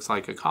know it looks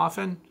like a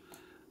coffin,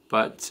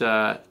 but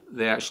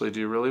they actually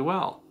do really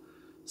well.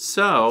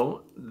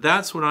 So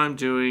that's what I'm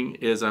doing,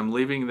 is I'm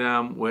leaving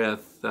them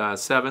with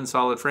 7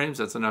 solid frames.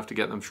 That's enough to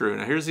get them through.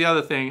 Now here's the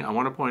other thing I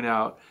want to point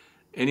out.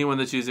 Anyone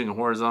that's using a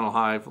horizontal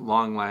hive,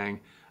 long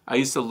lang, I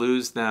used to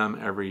lose them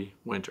every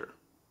winter.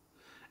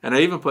 And I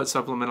even put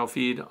supplemental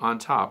feed on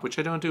top, which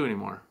I don't do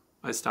anymore.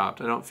 I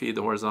stopped. I don't feed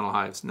the horizontal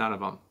hives, none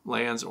of them,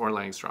 Lands or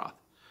Langstroth.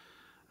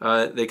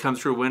 They come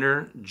through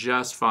winter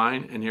just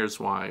fine, and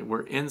here's why.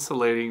 We're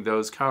insulating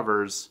those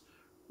covers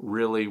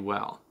really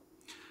well.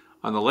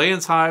 On the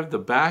Layens hive, the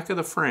back of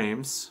the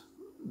frames,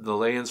 the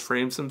Layens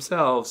frames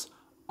themselves,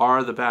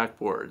 are the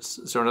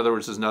backboards. So in other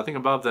words, there's nothing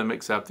above them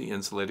except the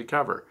insulated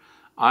cover.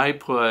 I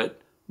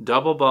put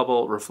double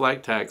bubble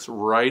Reflectex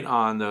right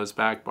on those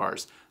back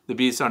bars. The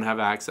bees don't have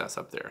access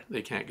up there.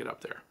 They can't get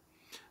up there.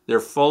 They're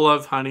full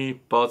of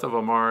honey, both of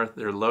them are.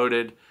 They're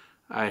loaded.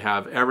 I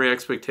have every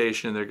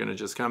expectation they're going to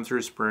just come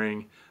through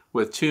spring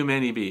with too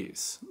many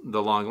bees.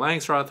 The long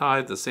Langstroth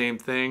hive, the same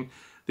thing.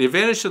 The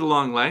advantage to the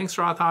long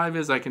Langstroth hive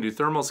is I can do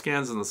thermal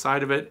scans on the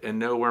side of it and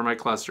know where my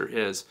cluster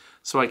is.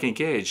 So I can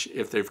gauge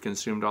if they've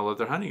consumed all of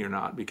their honey or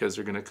not, because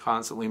they're going to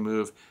constantly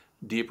move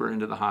deeper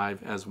into the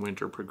hive as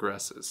winter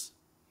progresses.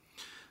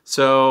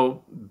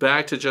 So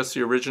back to just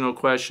the original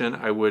question,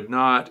 I would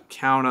not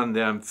count on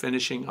them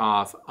finishing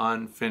off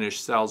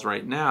unfinished cells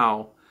right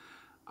now.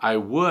 I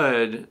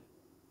would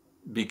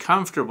be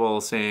comfortable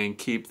saying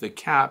keep the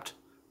capped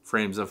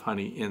frames of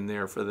honey in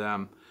there for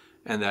them,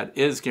 and that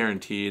is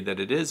guaranteed that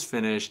it is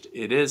finished,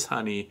 it is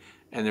honey,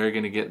 and they're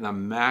going to get the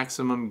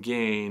maximum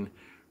gain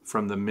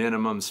from the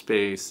minimum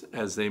space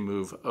as they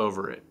move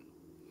over it.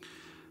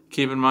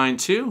 Keep in mind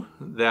too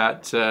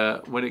that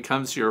when it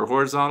comes to your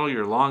horizontal,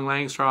 your long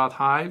Langstroth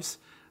hives,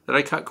 that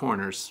I cut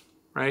corners,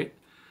 right?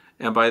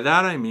 And by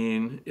that I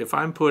mean if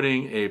I'm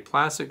putting a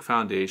plastic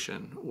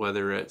foundation,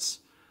 whether it's,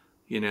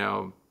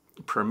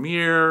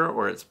 Premier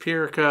or it's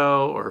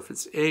Pirco or if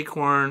it's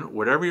Acorn,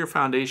 whatever your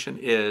foundation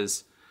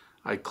is,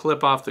 I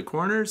clip off the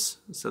corners,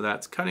 so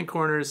that's cutting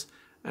corners,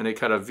 and I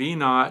cut a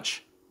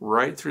V-notch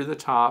right through the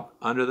top,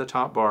 under the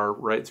top bar,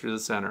 right through the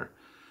center.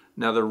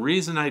 Now the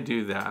reason I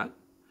do that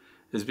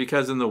is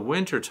because in the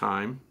winter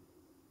time,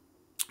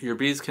 your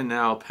bees can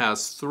now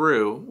pass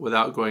through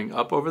without going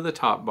up over the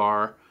top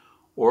bar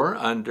or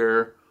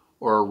under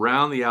or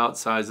around the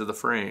outsides of the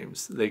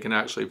frames. They can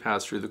actually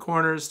pass through the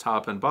corners,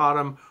 top and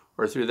bottom,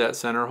 or through that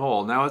center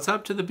hole. Now it's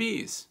up to the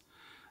bees.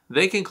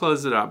 They can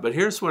close it up, but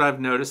here's what I've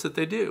noticed that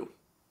they do.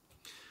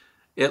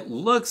 It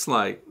looks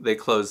like they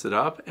close it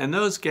up, and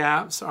those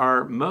gaps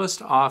are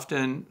most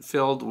often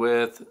filled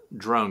with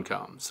drone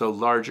comb, so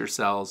larger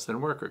cells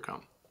than worker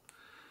comb.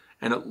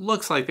 And it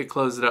looks like they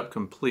close it up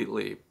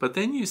completely. But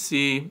then you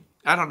see,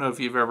 I don't know if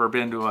you've ever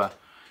been to a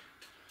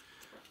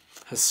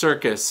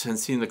circus and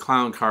seen the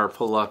clown car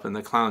pull up and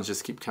the clowns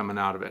just keep coming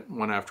out of it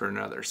one after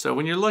another. So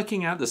when you're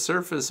looking at the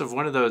surface of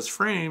one of those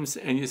frames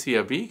and you see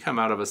a bee come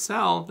out of a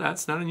cell,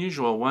 that's not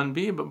unusual. One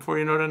bee, but before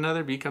you know it,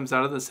 another bee comes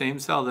out of the same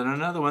cell, then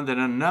another one, then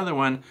another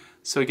one.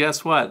 So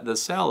guess what? The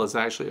cell is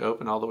actually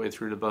open all the way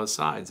through to both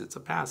sides. It's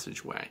a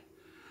passageway.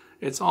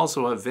 It's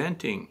also a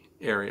venting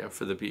area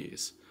for the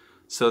bees.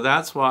 So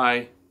that's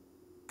why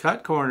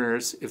cut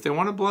corners, if they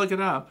want to plug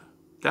it up,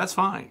 that's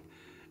fine.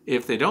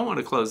 If they don't want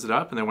to close it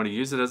up and they want to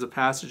use it as a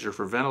passage or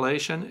for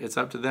ventilation, it's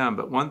up to them.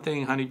 But one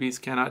thing honeybees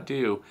cannot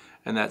do,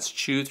 and that's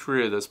chew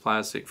through those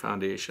plastic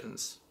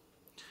foundations.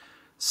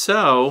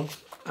 So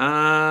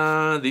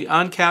the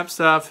uncapped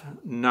stuff,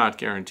 not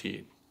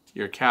guaranteed.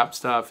 Your capped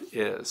stuff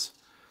is.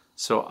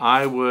 So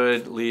I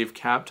would leave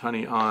capped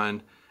honey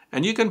on.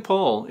 And you can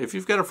pull, if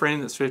you've got a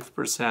frame that's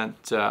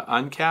 50%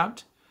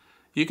 uncapped,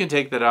 you can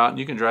take that out and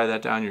you can dry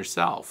that down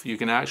yourself. You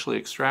can actually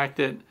extract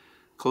it,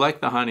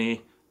 collect the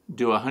honey,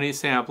 do a honey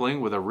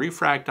sampling with a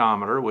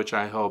refractometer, which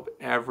I hope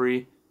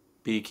every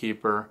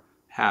beekeeper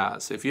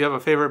has. If you have a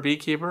favorite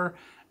beekeeper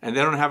and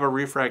they don't have a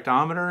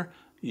refractometer,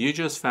 you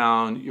just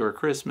found your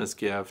Christmas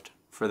gift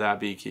for that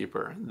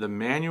beekeeper. The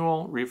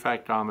manual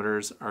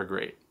refractometers are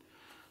great.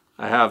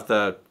 I have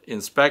the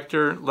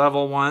inspector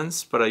level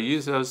ones, but I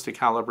use those to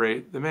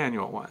calibrate the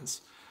manual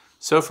ones.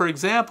 So for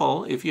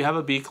example, if you have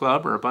a bee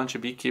club or a bunch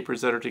of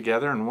beekeepers that are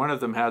together and one of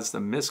them has the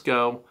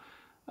MISCO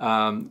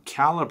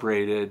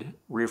calibrated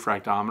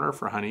refractometer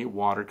for honey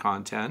water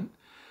content,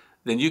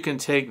 then you can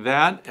take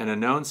that and a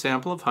known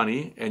sample of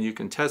honey and you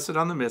can test it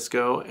on the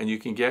MISCO and you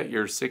can get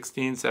your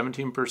 16,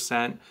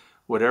 17%,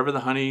 whatever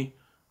the honey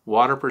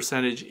water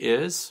percentage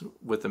is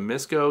with the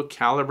MISCO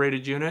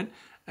calibrated unit,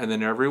 and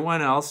then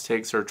everyone else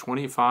takes their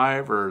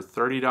 $25 or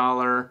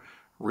 $30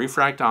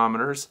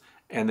 refractometers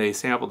and they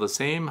sample the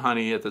same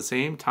honey at the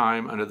same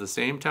time under the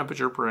same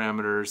temperature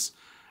parameters,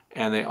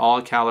 and they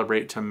all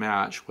calibrate to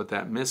match what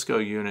that MISCO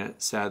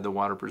unit said the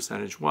water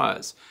percentage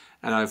was.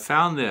 And I've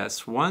found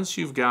this, once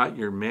you've got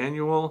your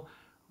manual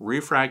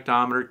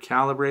refractometer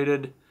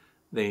calibrated,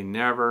 they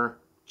never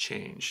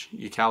change.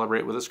 You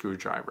calibrate with a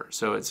screwdriver.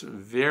 So it's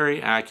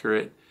very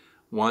accurate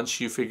once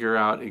you figure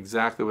out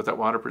exactly what that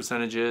water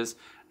percentage is.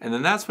 And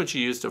then that's what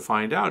you use to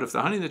find out if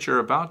the honey that you're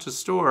about to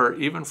store,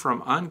 even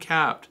from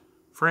uncapped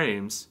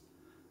frames,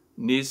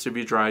 needs to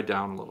be dried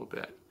down a little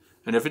bit.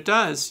 And if it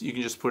does, you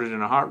can just put it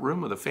in a hot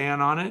room with a fan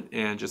on it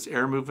and just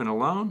air movement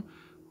alone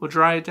will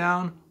dry it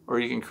down. Or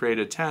you can create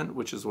a tent,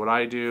 which is what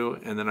I do,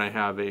 and then I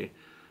have a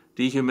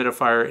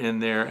dehumidifier in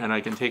there and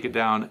I can take it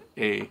down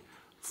a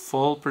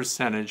full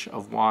percentage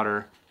of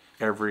water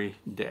every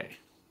day.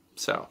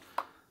 So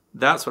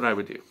that's what I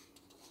would do.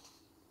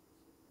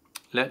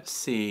 Let's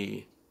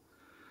see.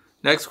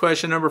 Next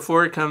question, number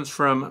 4, comes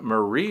from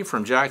Marie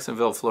from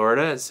Jacksonville,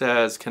 Florida. It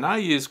says, can I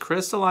use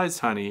crystallized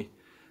honey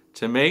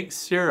to make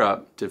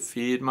syrup to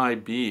feed my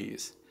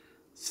bees?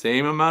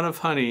 Same amount of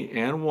honey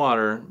and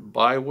water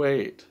by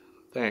weight.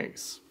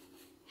 Thanks.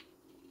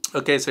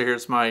 Okay, so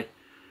here's my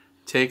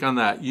take on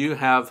that. You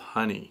have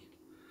honey.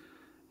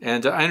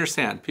 And I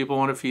understand people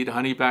want to feed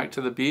honey back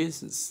to the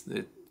bees.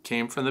 It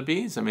came from the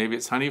bees, and maybe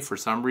it's honey for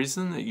some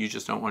reason that you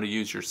just don't want to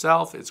use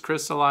yourself. It's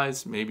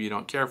crystallized. Maybe you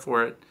don't care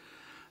for it.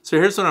 So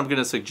here's what I'm going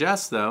to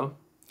suggest, though.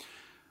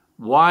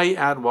 Why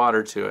add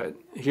water to it?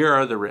 Here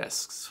are the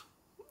risks.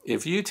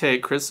 If you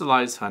take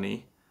crystallized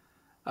honey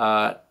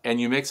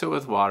and you mix it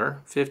with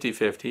water,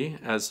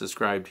 50-50, as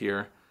described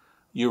here,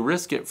 you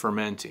risk it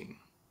fermenting.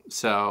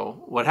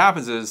 So what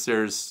happens is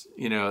there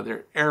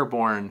are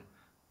airborne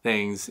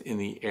things in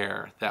the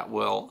air that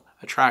will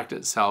attract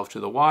itself to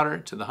the water,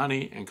 to the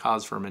honey, and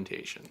cause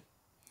fermentation.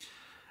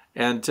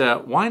 And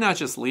why not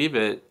just leave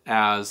it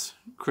as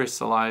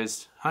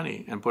crystallized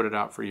honey and put it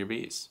out for your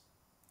bees?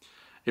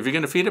 If you're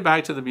going to feed it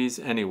back to the bees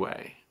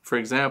anyway, for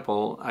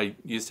example, I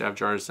used to have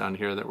jars down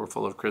here that were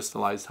full of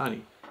crystallized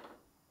honey.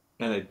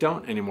 And I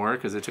don't anymore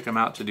because I took them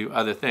out to do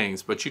other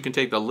things. But you can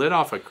take the lid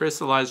off a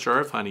crystallized jar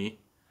of honey,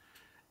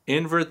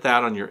 invert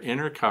that on your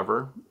inner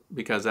cover,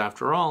 because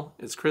after all,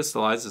 it's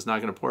crystallized, it's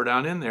not going to pour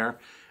down in there,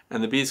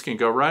 and the bees can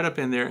go right up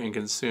in there and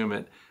consume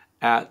it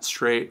at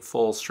straight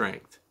full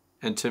strength.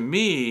 And to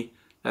me,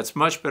 that's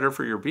much better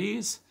for your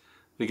bees.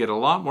 They get a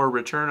lot more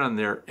return on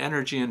their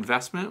energy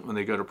investment when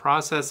they go to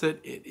process it.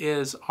 It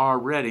is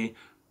already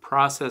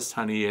processed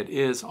honey. It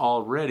is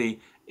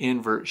already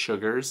invert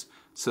sugars.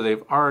 So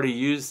they've already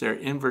used their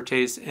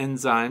invertase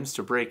enzymes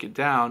to break it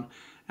down,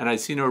 and I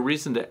see no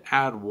reason to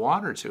add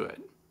water to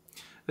it.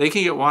 They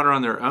can get water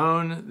on their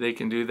own. They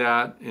can do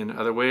that in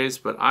other ways,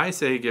 but I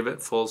say give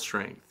it full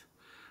strength.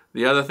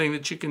 The other thing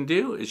that you can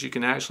do is you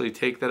can actually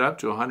take that up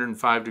to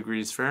 105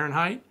 degrees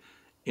Fahrenheit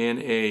in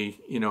a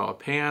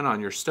pan on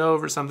your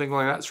stove or something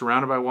like that,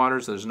 surrounded by water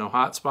so there's no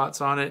hot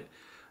spots on it.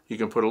 You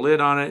can put a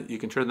lid on it. You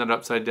can turn that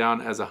upside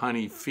down as a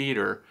honey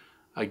feeder.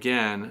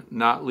 Again,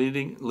 not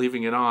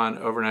leaving it on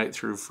overnight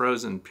through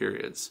frozen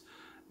periods.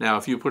 Now,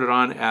 if you put it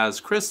on as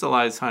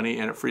crystallized honey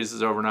and it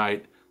freezes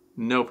overnight,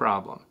 no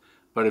problem.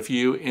 But if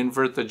you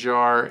invert the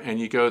jar and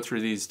you go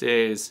through these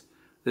days,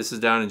 this is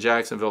down in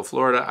Jacksonville,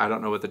 Florida. I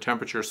don't know what the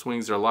temperature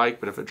swings are like,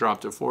 but if it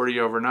dropped to 40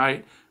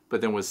 overnight, but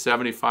then was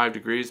 75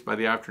 degrees by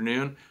the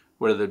afternoon,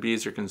 whether the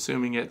bees are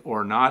consuming it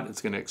or not,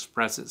 it's going to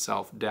express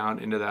itself down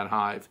into that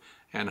hive.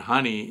 And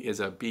honey is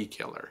a bee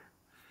killer.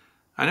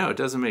 I know it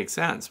doesn't make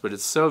sense, but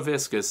it's so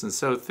viscous and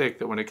so thick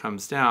that when it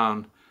comes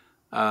down,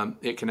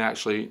 it can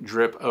actually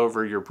drip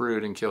over your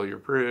brood and kill your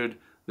brood.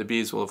 The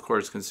bees will, of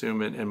course,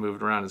 consume it and move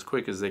it around as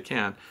quick as they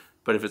can.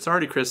 But if it's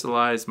already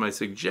crystallized, my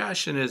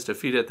suggestion is to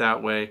feed it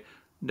that way.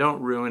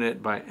 Don't ruin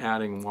it by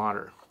adding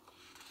water.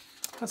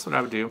 That's what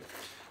I would do.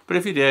 But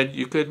if you did,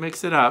 you could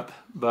mix it up,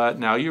 but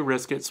now you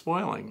risk it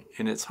spoiling.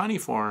 In its honey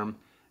form,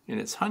 in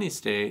its honey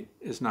state,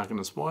 it's not going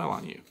to spoil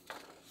on you.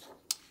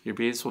 Your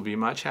bees will be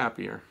much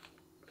happier.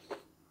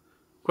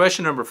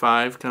 Question number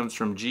 5 comes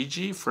from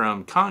Gigi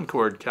from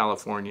Concord,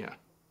 California.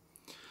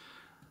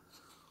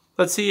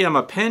 Let's see, I'm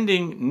a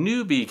pending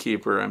new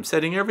beekeeper. I'm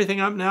setting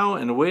everything up now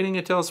and waiting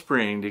until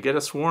spring to get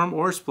a swarm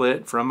or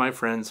split from my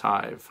friend's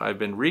hive. I've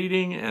been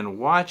reading and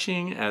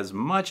watching as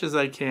much as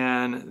I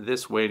can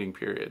this waiting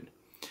period.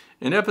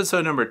 In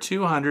episode number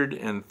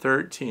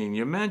 213,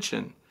 you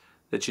mentioned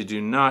that you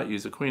do not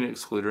use a queen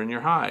excluder in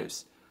your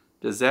hives.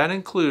 Does that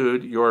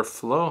include your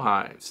flow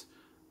hives?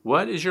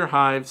 What is your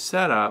hive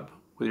setup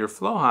with your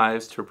flow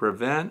hives to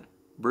prevent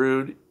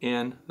brood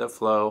in the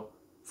flow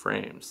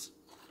frames?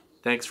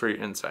 Thanks for your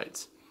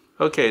insights.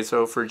 Okay,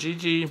 so for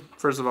Gigi,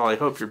 first of all, I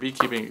hope your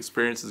beekeeping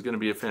experience is going to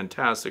be a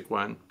fantastic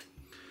one.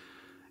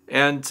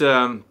 And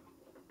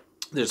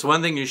there's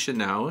one thing you should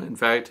know. In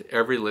fact,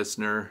 every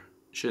listener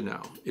should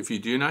know. If you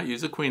do not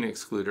use a queen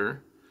excluder,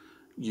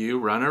 you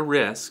run a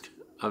risk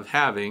of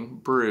having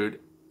brood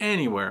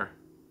anywhere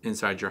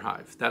inside your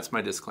hive. That's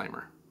my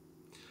disclaimer.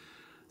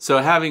 So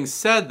having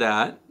said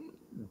that,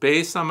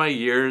 based on my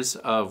years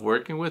of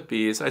working with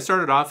bees, I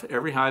started off,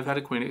 every hive had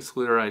a queen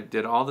excluder. I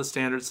did all the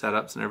standard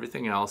setups and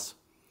everything else.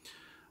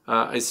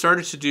 I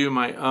started to do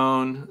my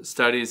own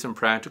studies and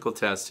practical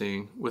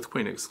testing with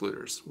queen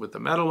excluders, with the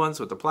metal ones,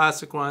 with the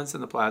plastic ones,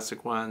 and the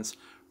plastic ones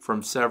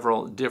from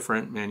several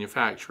different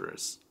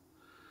manufacturers.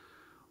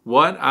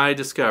 What I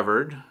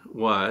discovered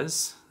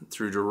was,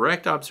 through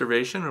direct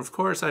observation, of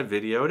course I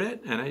videoed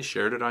it and I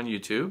shared it on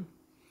YouTube,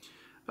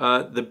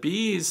 the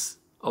bees,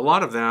 a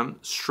lot of them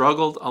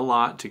struggled a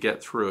lot to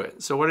get through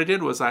it. So what I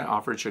did was I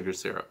offered sugar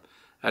syrup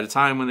at a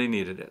time when they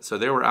needed it. So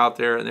they were out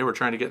there and they were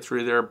trying to get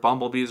through there.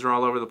 Bumblebees are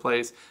all over the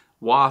place.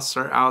 Wasps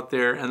are out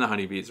there and the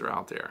honeybees are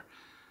out there.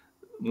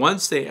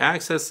 Once they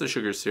access the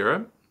sugar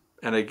syrup,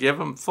 and I give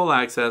them full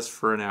access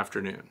for an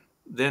afternoon,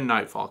 then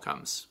nightfall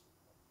comes.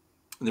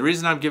 And the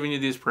reason I'm giving you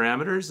these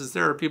parameters is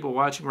there are people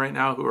watching right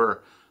now who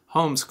are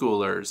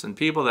homeschoolers and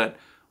people that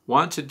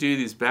want to do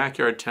these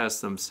backyard tests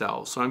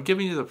themselves. So I'm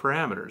giving you the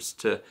parameters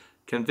to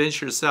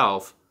convince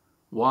yourself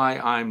why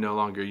I'm no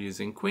longer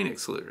using queen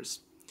excluders.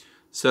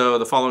 So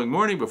the following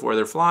morning before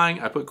they're flying,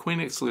 I put queen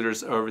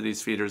excluders over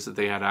these feeders that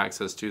they had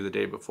access to the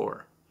day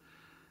before.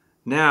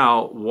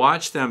 Now,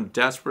 watch them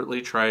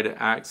desperately try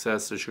to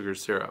access the sugar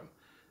syrup.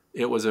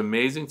 It was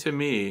amazing to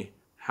me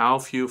how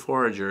few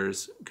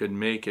foragers could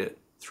make it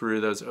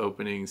through those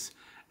openings,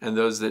 and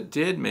those that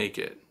did make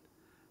it,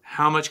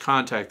 how much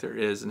contact there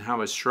is and how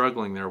much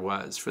struggling there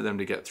was for them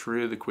to get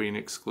through the queen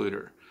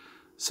excluder.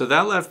 So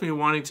that left me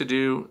wanting to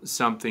do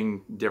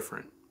something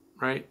different,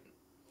 right?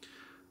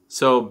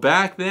 So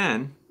back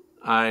then,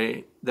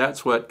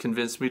 that's what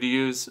convinced me to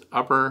use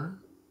upper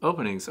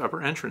openings,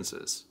 upper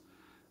entrances.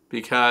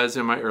 Because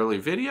in my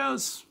early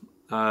videos,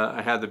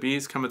 I had the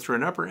bees coming through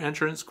an upper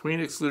entrance, queen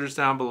excluders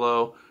down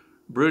below,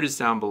 brood is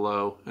down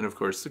below, and of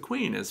course the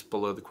queen is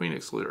below the queen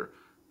excluder.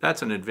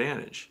 That's an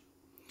advantage.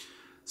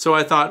 So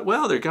I thought,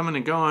 well, they're coming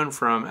and going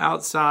from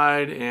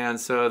outside, and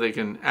so they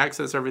can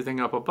access everything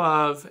up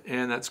above,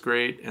 and that's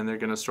great, and they're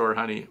going to store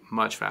honey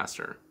much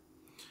faster.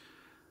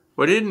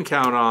 What I didn't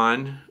count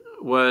on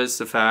was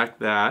the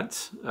fact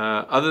that,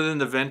 other than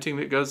the venting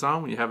that goes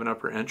on when you have an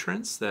upper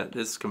entrance, that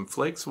this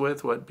conflicts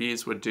with what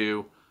bees would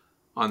do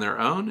on their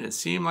own. It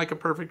seemed like a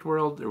perfect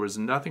world. There was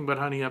nothing but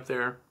honey up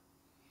there.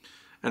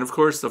 And of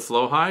course, the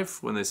flow hive,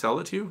 when they sell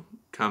it to you,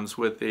 comes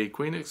with a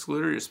queen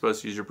excluder. You're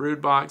supposed to use your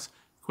brood box,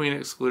 queen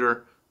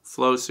excluder,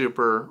 flow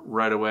super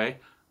right away.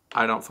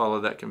 I don't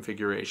follow that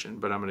configuration,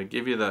 but I'm going to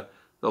give you the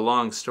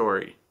long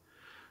story.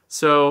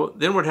 So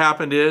then what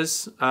happened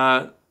is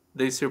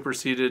they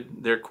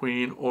superseded their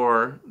queen,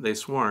 or they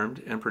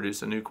swarmed and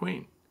produced a new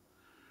queen.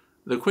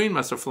 The queen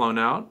must have flown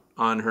out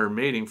on her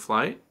mating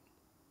flight,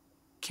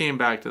 came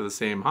back to the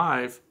same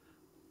hive.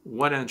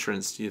 What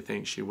entrance do you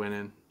think she went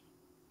in?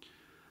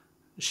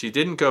 She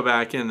didn't go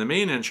back in the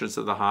main entrance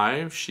of the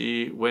hive.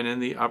 She went in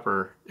the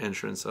upper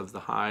entrance of the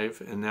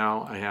hive, and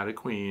now I had a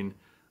queen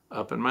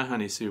up in my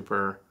honey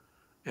super,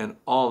 and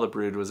all the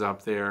brood was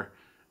up there.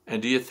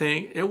 And do you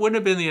think it wouldn't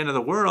have been the end of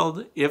the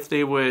world if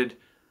they would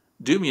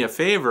do me a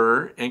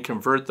favor and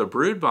convert the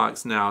brood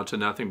box now to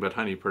nothing but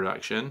honey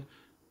production?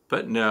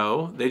 But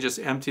no, they just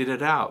emptied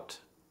it out.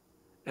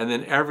 And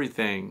then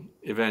everything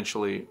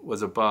eventually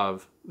was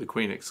above the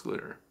queen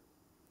excluder.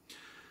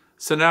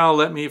 So now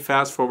let me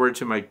fast forward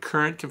to my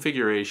current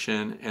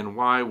configuration and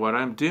why what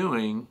I'm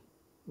doing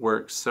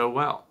works so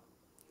well.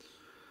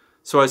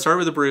 So I start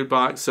with the brood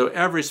box. So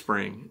every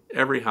spring,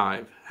 every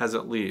hive has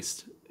at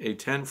least a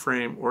 10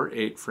 frame or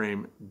 8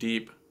 frame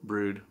deep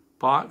brood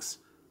box,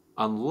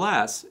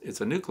 unless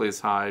it's a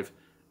nucleus hive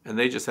and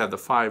they just have the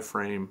 5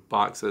 frame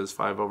boxes,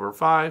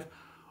 5/5,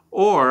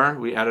 or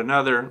we add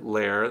another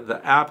layer, the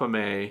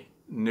apame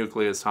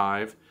nucleus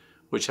hive,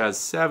 which has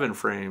 7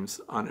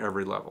 frames on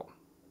every level.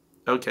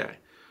 Okay,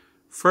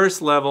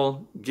 first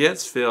level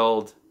gets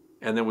filled,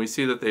 and then we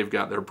see that they've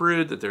got their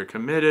brood, that they're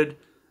committed,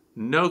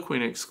 no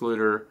queen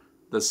excluder.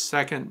 The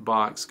second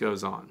box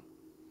goes on.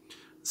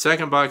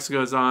 Second box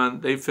goes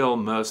on, they fill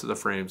most of the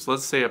frames.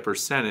 Let's say a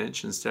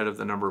percentage instead of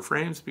the number of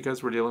frames,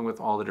 because we're dealing with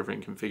all the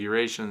different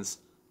configurations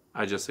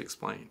I just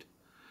explained.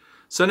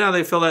 So now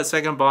they fill that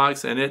second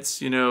box, and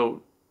it's,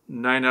 9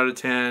 out of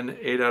 10,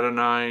 8 out of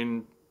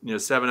 9,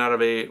 7 out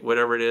of 8,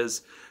 whatever it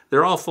is.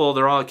 They're all full,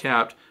 they're all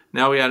capped.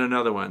 Now we add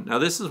another one. Now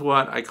this is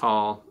what I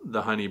call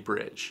the honey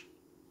bridge.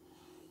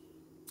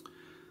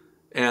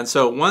 And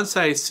so once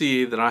I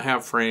see that I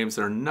have frames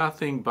that are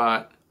nothing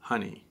but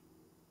honey,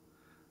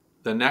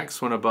 the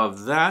next one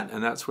above that,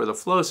 and that's where the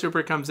flow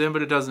super comes in,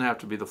 but it doesn't have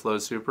to be the flow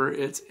super.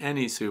 It's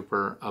any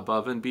super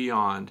above and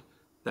beyond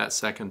that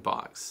second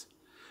box.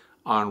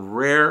 On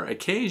rare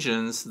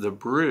occasions, the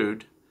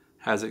brood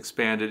has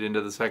expanded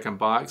into the second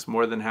box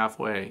more than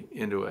halfway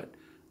into it.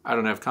 I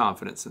don't have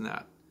confidence in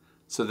that.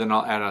 So then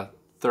I'll add a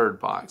third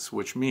box,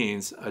 which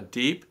means a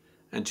deep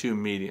and 2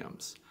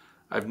 mediums.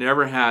 I've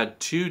never had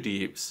 2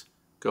 deeps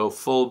go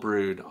full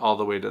brood all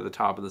the way to the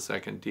top of the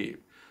second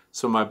deep.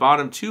 So my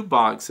bottom 2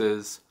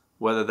 boxes,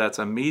 whether that's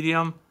a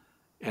medium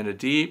and a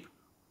deep,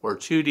 or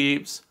 2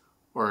 deeps,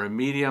 or a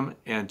medium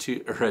and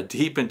 2, or a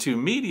deep and 2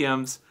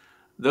 mediums,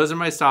 those are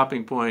my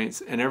stopping points,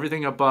 and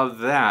everything above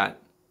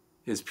that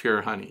is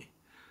pure honey.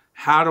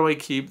 How do I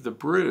keep the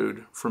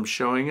brood from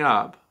showing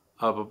up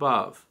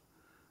above?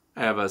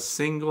 I have a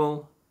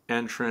single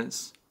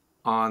entrance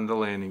on the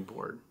landing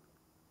board.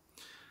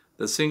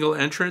 The single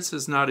entrance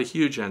is not a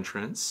huge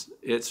entrance.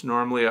 It's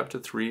normally up to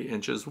 3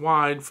 inches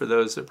wide for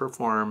those that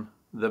perform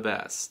the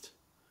best.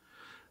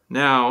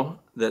 Now,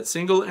 that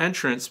single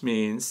entrance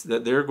means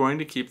that they're going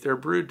to keep their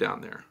brood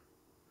down there.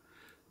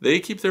 They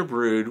keep their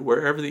brood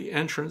wherever the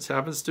entrance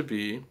happens to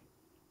be.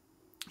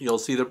 You'll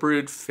see the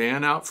brood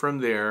fan out from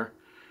there,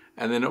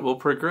 and then it will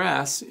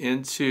progress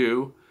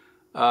into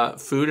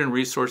food and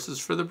resources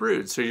for the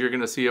brood. So you're going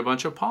to see a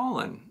bunch of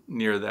pollen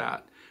near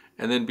that.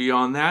 And then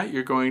beyond that,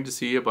 you're going to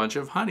see a bunch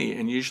of honey.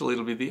 And usually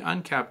it'll be the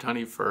uncapped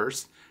honey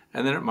first,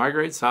 and then it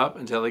migrates up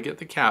until they get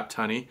the capped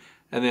honey,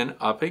 and then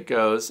up it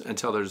goes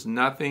until there's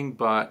nothing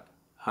but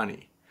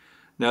honey.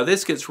 Now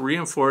this gets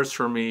reinforced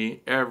for me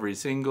every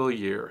single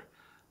year.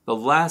 The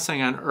last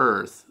thing on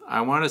earth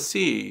I want to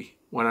see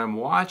when I'm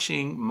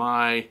watching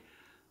my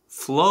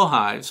flow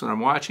hives, when I'm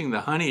watching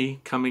the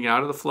honey coming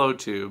out of the flow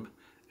tube,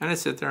 and I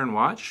sit there and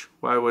watch,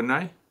 why wouldn't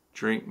I?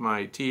 Drink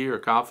my tea or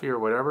coffee or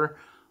whatever,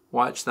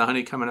 watch the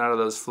honey coming out of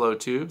those flow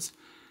tubes.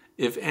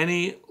 If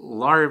any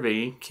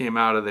larvae came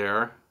out of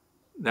there,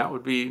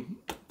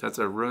 that's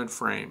a ruined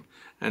frame.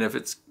 And if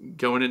it's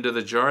going into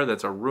the jar,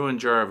 that's a ruined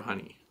jar of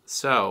honey.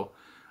 So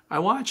I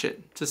watch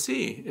it to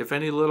see if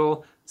any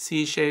little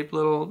C-shaped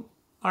little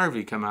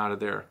larvae come out of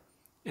there,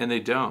 and they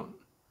don't.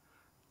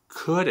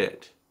 Could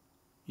it?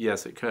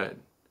 Yes, it could.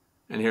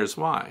 And here's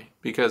why.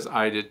 Because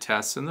I did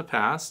tests in the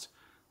past,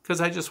 because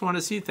I just want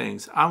to see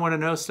things. I want to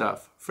know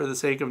stuff for the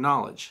sake of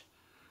knowledge.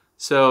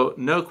 So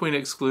no queen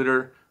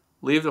excluder,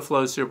 leave the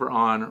flow super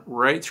on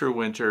right through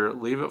winter,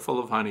 leave it full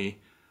of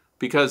honey,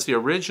 because the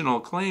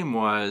original claim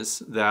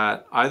was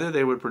that either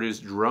they would produce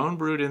drone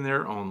brood in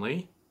there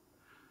only,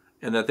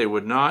 and that they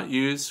would not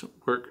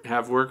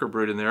have worker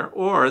brood in there,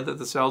 or that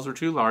the cells were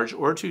too large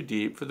or too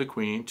deep for the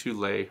queen to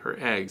lay her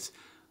eggs.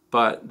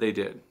 But they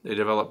did. They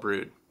developed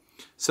brood.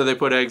 So they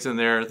put eggs in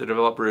there, they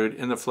developed brood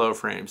in the flow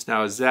frames.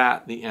 Now, is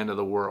that the end of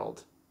the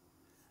world?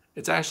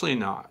 It's actually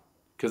not,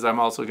 because I'm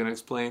also going to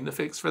explain the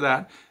fix for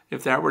that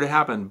if that were to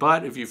happen.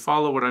 But if you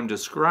follow what I'm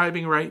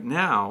describing right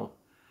now,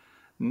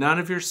 none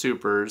of your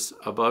supers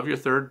above your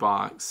third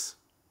box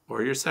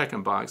or your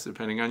second box,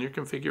 depending on your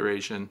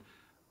configuration,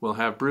 will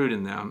have brood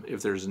in them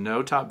if there's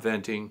no top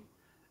venting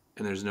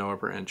and there's no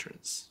upper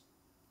entrance.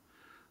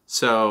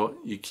 So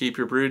you keep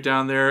your brood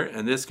down there,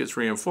 and this gets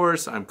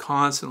reinforced. I'm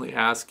constantly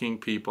asking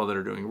people that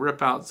are doing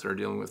rip outs, that are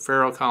dealing with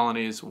feral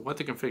colonies, what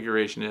the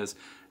configuration is,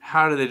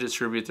 how do they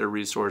distribute their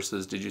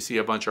resources? Did you see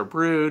a bunch of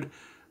brood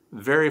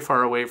very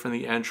far away from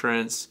the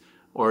entrance,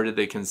 or did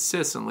they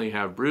consistently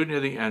have brood near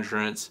the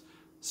entrance,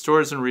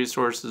 stores and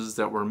resources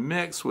that were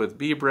mixed with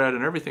bee bread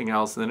and everything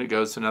else, and then it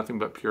goes to nothing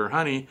but pure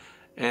honey,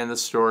 and the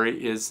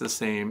story is the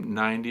same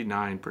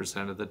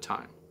 99% of the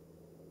time.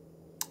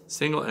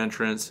 Single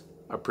entrance,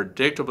 a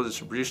predictable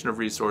distribution of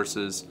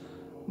resources,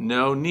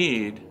 no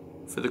need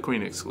for the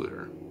queen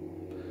excluder.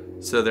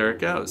 So there it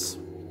goes.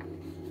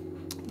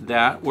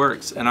 That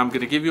works. And I'm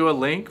going to give you a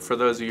link for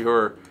those of you who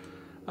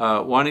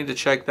are wanting to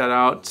check that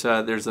out.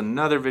 There's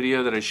another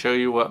video that I show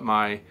you what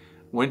my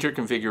winter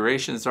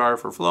configurations are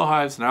for flow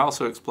hives, and I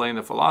also explain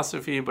the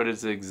philosophy, but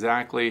it's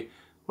exactly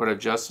what I've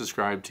just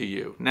described to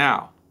you.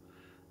 Now,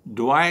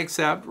 do I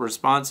accept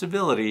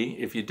responsibility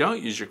if you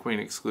don't use your queen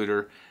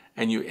excluder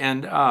and you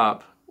end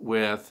up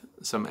with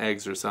some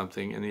eggs or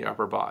something in the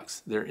upper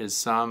box? There is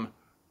some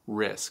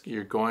risk.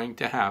 You're going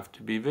to have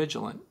to be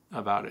vigilant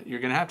about it.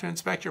 You're going to have to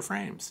inspect your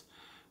frames.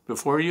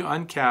 Before you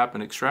uncap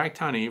and extract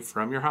honey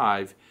from your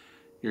hive,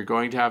 you're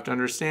going to have to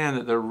understand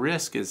that the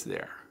risk is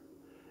there.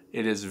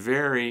 It is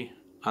very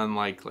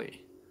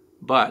unlikely,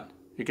 but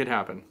it could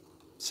happen.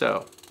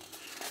 So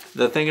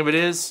the thing of it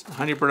is,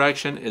 honey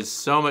production is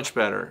so much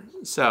better.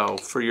 So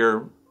for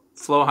your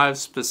flow hive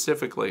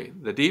specifically,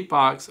 the deep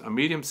box, a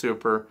medium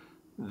super,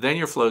 then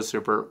your flow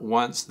super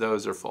once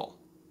those are full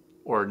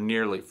or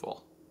nearly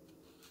full.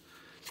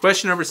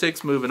 Question number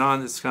 6, moving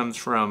on. This comes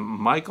from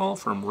Michael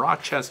from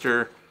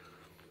Rochester.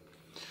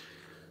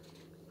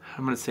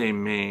 I'm going to say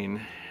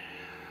Maine.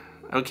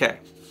 Okay.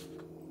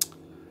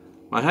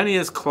 My honey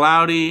is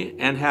cloudy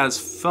and has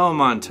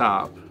foam on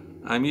top.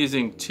 I'm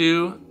using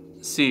 2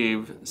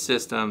 sieve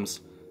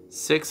systems,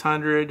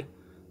 600,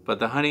 but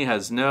the honey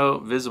has no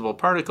visible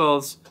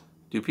particles.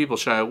 Do people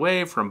shy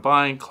away from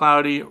buying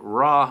cloudy,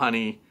 raw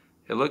honey?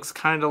 It looks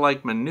kind of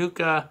like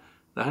Manuka.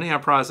 The honey I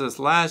processed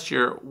last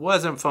year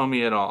wasn't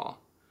foamy at all.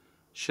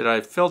 Should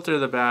I filter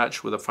the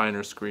batch with a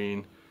finer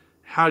screen?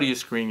 How do you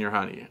screen your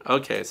honey?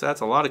 Okay, so that's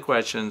a lot of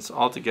questions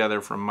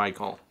altogether from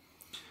Michael.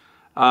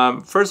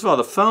 First of all,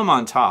 the foam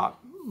on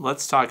top.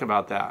 Let's talk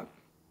about that.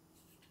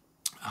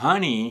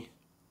 Honey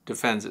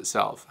defends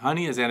itself.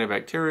 Honey is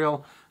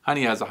antibacterial.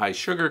 Honey has a high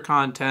sugar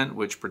content,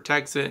 which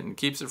protects it and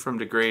keeps it from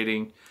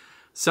degrading.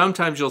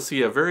 Sometimes you'll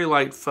see a very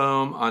light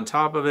foam on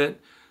top of it.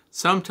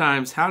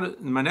 Sometimes,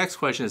 my next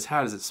question is,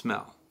 how does it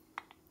smell?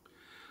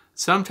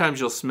 Sometimes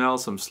you'll smell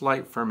some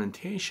slight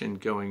fermentation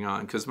going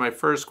on, because my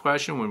first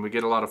question when we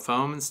get a lot of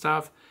foam and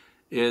stuff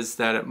is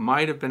that it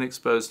might have been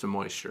exposed to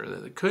moisture.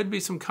 There could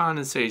be some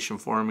condensation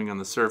forming on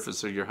the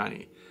surface of your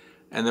honey.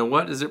 And then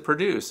what does it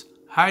produce?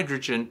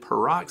 Hydrogen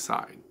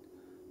peroxide.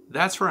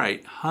 That's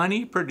right,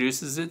 honey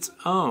produces its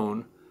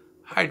own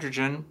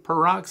hydrogen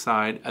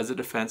peroxide as a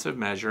defensive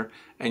measure,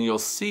 and you'll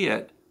see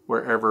it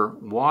wherever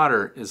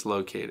water is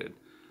located.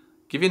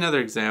 Give you another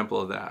example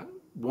of that.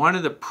 One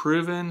of the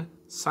proven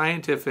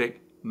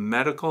scientific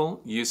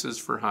medical uses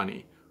for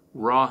honey,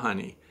 raw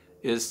honey,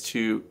 is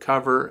to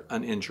cover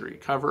an injury,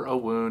 cover a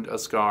wound, a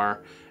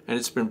scar, and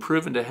it's been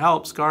proven to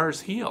help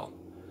scars heal.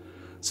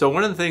 So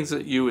one of the things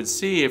that you would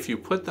see if you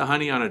put the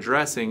honey on a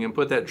dressing and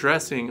put that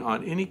dressing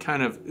on any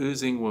kind of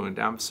oozing wound,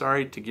 I'm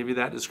sorry to give you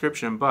that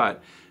description,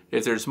 but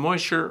if there's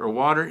moisture or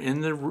water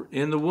in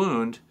the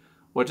wound,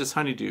 what does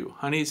honey do?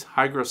 Honey's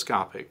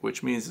hygroscopic,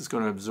 which means it's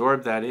going to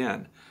absorb that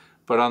in.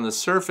 But on the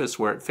surface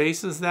where it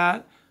faces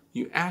that,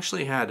 you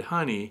actually had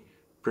honey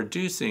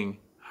producing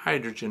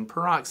hydrogen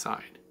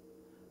peroxide.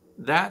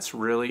 That's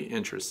really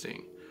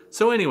interesting.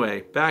 So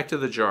anyway, back to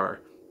the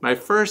jar. My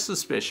first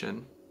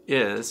suspicion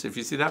is, if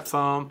you see that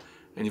foam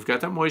and you've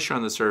got that moisture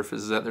on the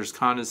surface, is that there's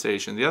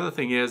condensation. The other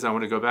thing is, I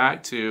want to go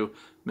back to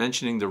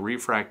mentioning the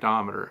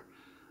refractometer.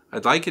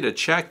 I'd like you to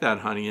check that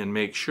honey and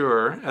make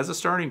sure, as a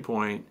starting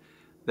point,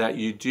 that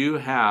you do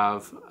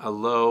have a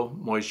low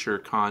moisture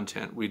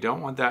content. We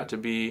don't want that to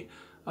be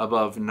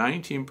above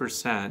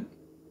 19%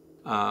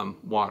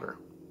 water.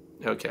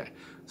 Okay,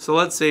 so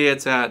let's say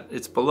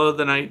it's below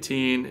the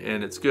 19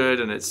 and it's good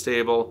and it's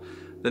stable.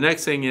 The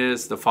next thing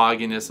is the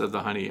fogginess of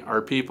the honey.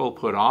 Are people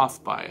put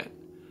off by it?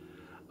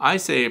 I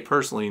say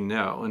personally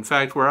no. In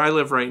fact, where I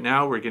live right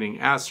now, we're getting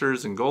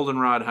asters and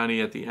goldenrod honey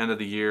at the end of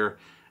the year,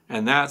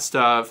 and that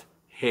stuff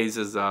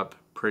hazes up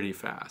pretty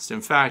fast.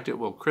 In fact, it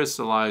will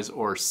crystallize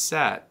or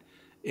set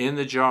in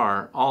the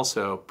jar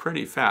also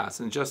pretty fast.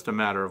 In just a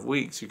matter of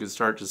weeks, you can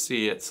start to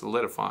see it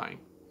solidifying.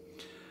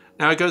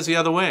 Now it goes the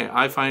other way.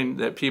 I find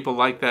that people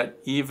like that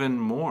even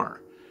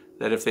more.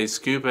 That if they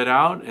scoop it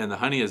out and the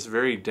honey is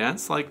very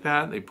dense like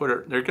that, they're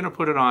going to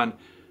put it on,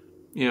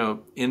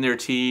 in their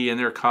tea, in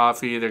their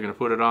coffee. They're going to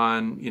put it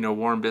on,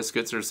 warm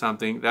biscuits or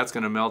something. That's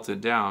going to melt it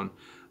down.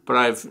 But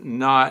I've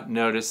not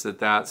noticed that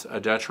that's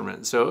a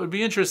detriment. So it would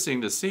be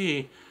interesting to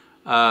see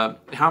how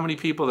many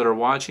people that are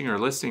watching or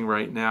listening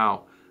right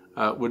now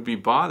would be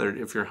bothered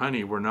if your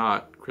honey were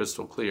not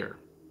crystal clear.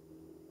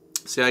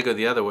 See, I go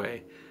the other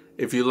way.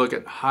 If you look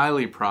at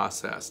highly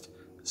processed,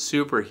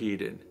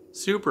 superheated,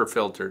 super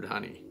filtered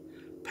honey,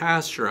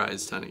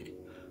 pasteurized honey,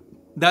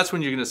 that's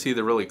when you're going to see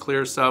the really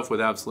clear stuff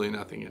with absolutely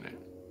nothing in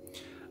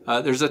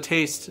it. There's a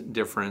taste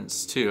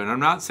difference too, and I'm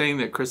not saying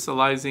that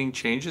crystallizing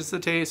changes the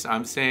taste.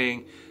 I'm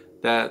saying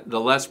that the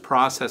less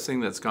processing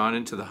that's gone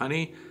into the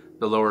honey,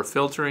 the lower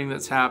filtering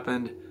that's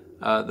happened,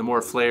 the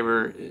more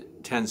flavor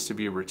tends to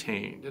be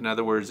retained. In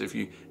other words, if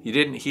you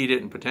didn't heat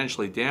it and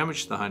potentially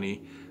damage the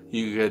honey,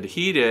 you could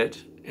heat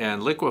it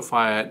and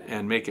liquefy it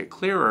and make it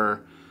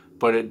clearer,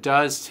 but it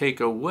does take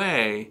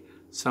away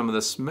some of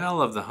the smell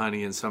of the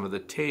honey and some of the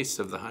taste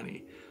of the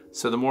honey.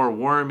 So the more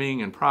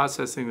warming and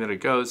processing that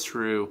it goes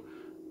through,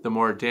 the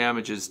more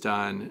damage is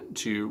done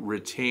to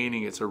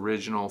retaining its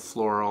original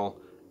floral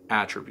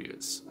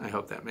attributes. I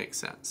hope that makes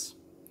sense.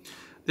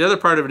 The other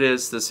part of it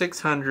is the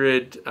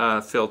 600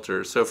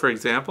 filter. So for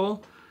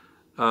example,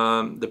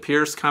 the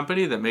Pierce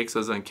company that makes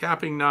those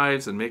uncapping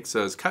knives and makes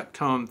those cut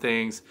comb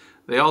things,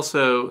 they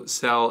also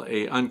sell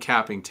a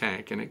uncapping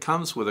tank, and it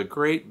comes with a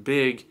great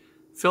big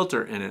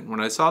filter in it.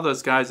 When I saw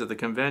those guys at the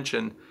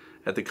convention,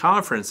 at the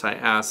conference, I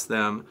asked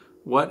them,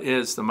 what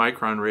is the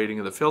micron rating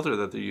of the filter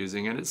that they're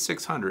using? And it's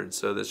 600,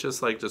 so that's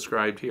just like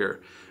described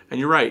here. And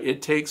you're right,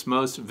 it takes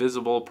most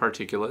visible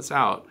particulates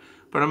out.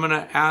 But I'm going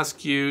to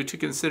ask you to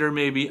consider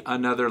maybe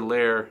another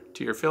layer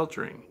to your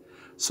filtering.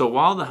 So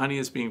while the honey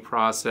is being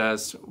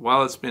processed,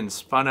 while it's been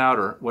spun out,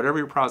 or whatever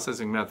your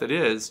processing method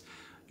is,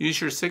 use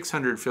your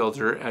 600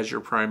 filter as your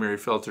primary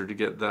filter to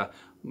get the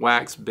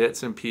wax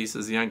bits and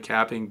pieces, the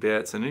uncapping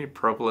bits, and any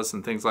propolis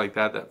and things like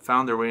that that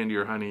found their way into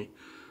your honey.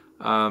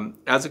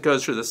 As it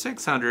goes through the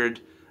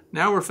 600,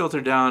 now we're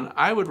filtered down.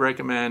 I would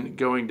recommend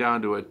going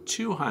down to a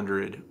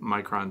 200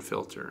 micron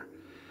filter.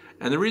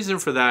 And the reason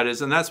for that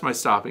is, and that's my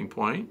stopping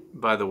point,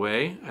 by the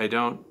way, I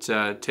don't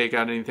take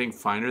out anything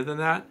finer than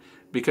that,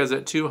 because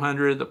at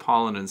 200, the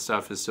pollen and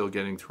stuff is still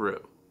getting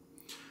through.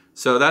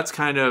 So that's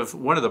kind of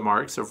one of the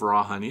marks of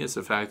raw honey, is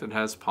the fact that it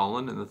has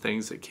pollen and the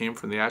things that came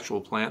from the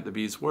actual plant the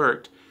bees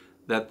worked,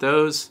 that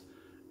those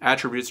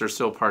attributes are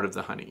still part of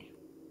the honey.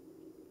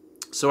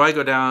 So I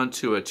go down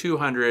to a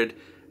 200,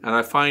 and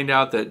I find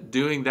out that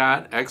doing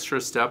that extra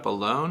step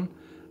alone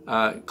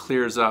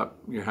clears up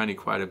your honey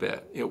quite a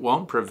bit. It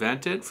won't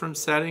prevent it from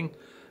setting,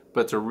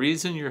 but the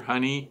reason your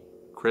honey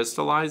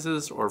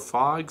crystallizes or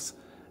fogs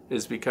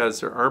is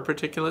because there are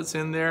particulates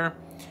in there,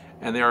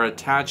 and they are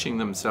attaching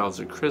themselves.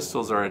 The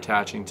crystals are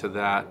attaching to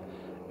that,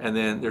 and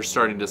then they're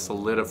starting to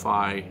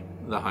solidify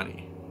the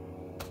honey.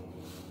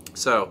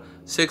 So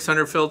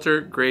 600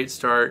 filter, great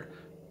start.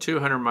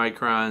 200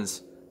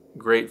 microns,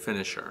 great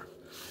finisher.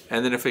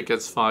 And then if it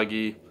gets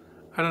foggy,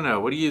 I don't know,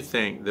 what do you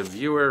think? The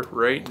viewer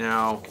right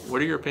now,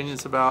 what are your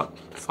opinions about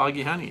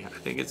foggy honey? I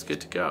think it's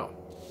good to go.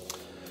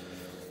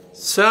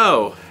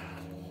 So,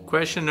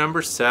 question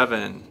number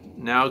 7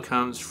 now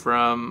comes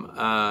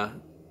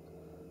from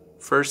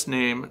first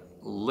name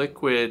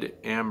Liquid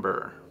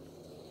Amber.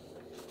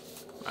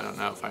 I don't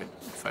know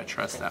if I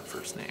trust that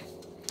first name.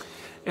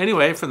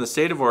 Anyway, from the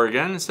state of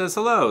Oregon, it says,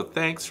 hello,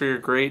 thanks for your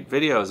great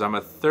videos. I'm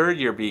a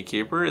third-year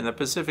beekeeper in the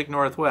Pacific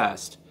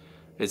Northwest.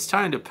 It's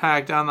time to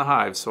pack down the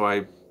hive, so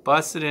I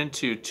busted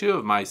into 2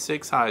 of my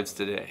 6 hives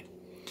today.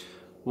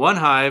 One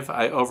hive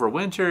I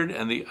overwintered,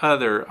 and the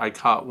other I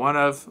caught one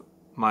of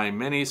my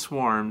many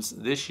swarms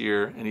this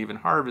year and even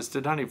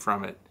harvested honey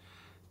from it.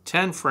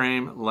 10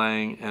 frame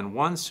laying and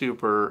 1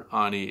 super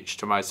on each.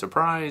 To my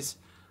surprise,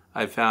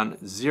 I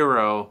found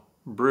 0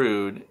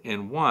 brood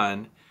in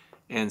one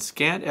and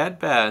scant at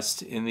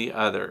best in the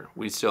other.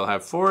 We still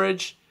have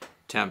forage.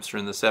 Temps are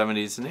in the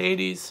 70s and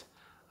 80s.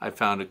 I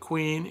found a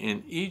queen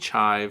in each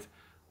hive.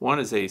 One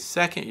is a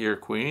second-year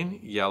queen,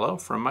 yellow,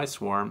 from my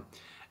swarm,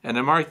 and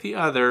I marked the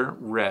other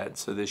red,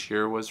 so this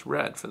year was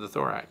red for the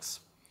thorax.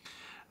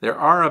 There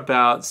are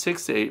about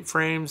 6 to 8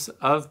 frames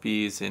of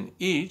bees in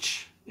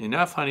each,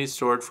 enough honey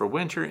stored for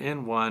winter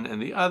in one,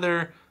 and the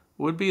other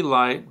would be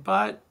light,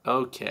 but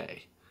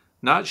okay.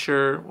 Not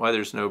sure why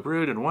there's no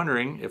brood and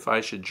wondering if I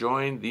should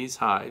join these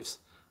hives.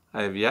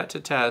 I have yet to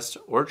test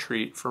or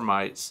treat for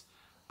mites,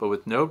 but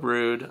with no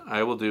brood,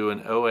 I will do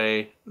an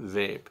OA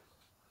vape.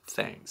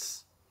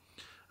 Thanks.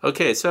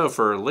 Okay, so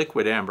for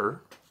Liquid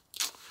Amber,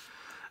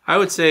 I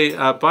would say,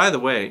 by the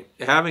way,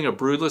 having a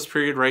broodless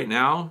period right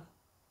now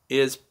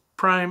is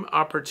prime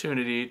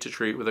opportunity to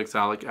treat with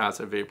oxalic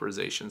acid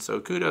vaporization. So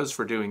kudos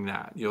for doing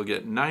that. You'll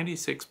get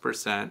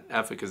 96%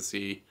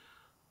 efficacy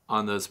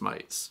on those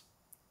mites.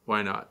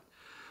 Why not?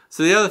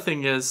 So the other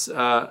thing is,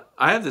 I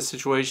have this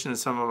situation in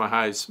some of my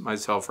hives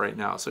myself right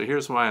now. So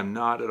here's why I'm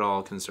not at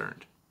all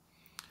concerned.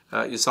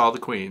 You saw the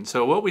queen.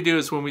 So what we do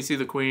is when we see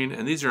the queen,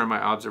 and these are in my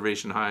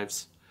observation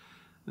hives,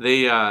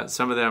 they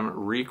some of them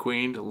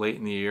requeened late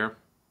in the year.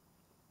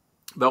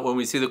 But when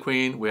we see the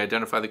queen, we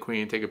identify the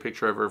queen, take a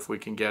picture of her if we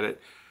can get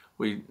it.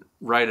 We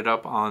write it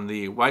up on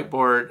the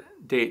whiteboard,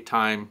 date,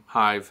 time,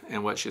 hive,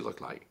 and what she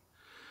looked like.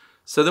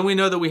 So then we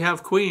know that we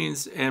have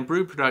queens and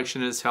brood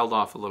production is held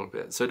off a little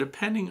bit. So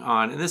depending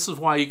on, and this is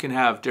why you can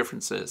have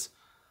differences,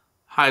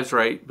 hives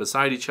right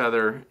beside each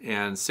other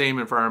and same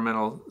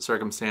environmental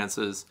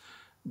circumstances,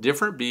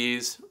 different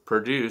bees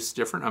produce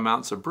different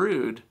amounts of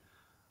brood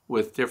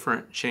with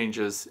different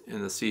changes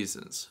in the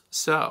seasons.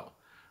 So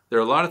there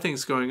are a lot of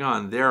things going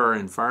on. There are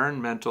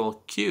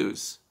environmental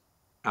cues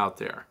out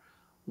there.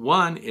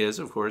 One is,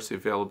 of course, the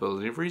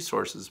availability of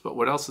resources, but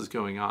what else is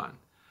going on?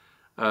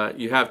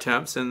 You have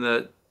temps in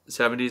the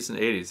 70s and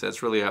 80s.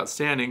 That's really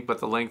outstanding, but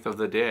the length of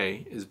the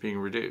day is being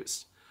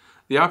reduced.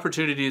 The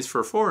opportunities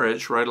for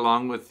forage, right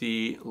along with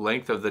the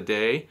length of the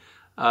day,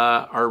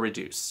 are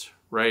reduced,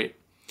 right?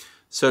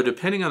 So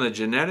depending on the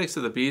genetics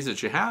of the bees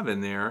that you have in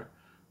there,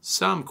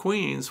 some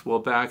queens will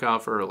back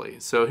off early.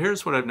 So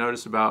here's what I've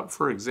noticed about,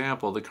 for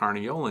example, the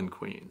carniolan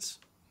queens.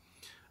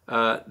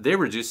 They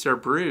reduce their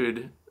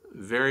brood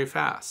very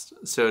fast.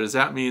 So does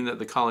that mean that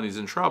the colony's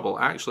in trouble?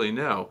 Actually,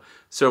 no.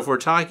 So if we're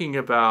talking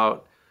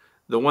about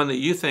the one that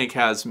you think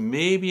has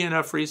maybe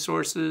enough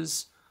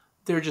resources,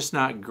 they're just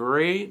not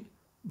great,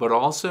 but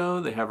also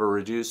they have a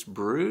reduced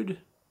brood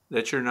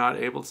that you're not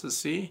able to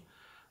see.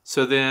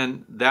 So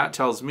then that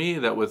tells me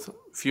that with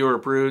fewer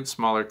brood,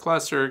 smaller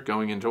cluster,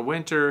 going into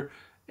winter,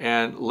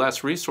 and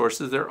less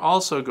resources, they're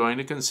also going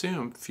to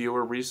consume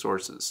fewer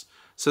resources.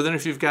 So then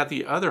if you've got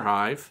the other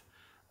hive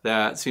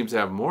that seems to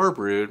have more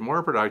brood,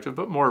 more productive,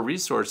 but more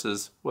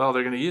resources, well,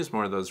 they're going to use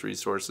more of those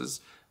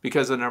resources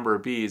because the number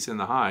of bees in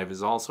the hive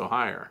is also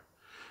higher.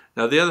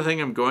 Now, the other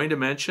thing I'm going to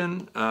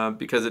mention,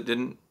 because it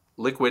didn't,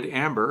 Liquid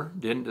Amber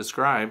didn't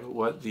describe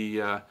what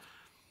the,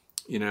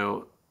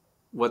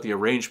 what the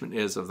arrangement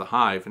is of the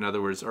hive. In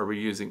other words, are we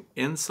using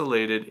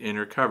insulated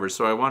inner cover?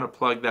 So I want to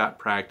plug that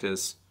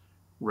practice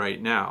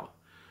right now.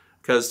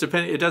 Because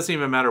it doesn't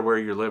even matter where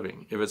you're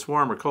living. If it's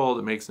warm or cold,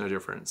 it makes no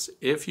difference.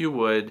 If you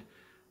would,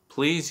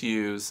 please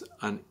use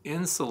an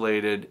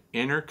insulated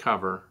inner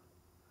cover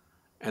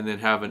and then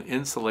have an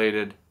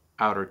insulated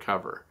outer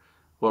cover.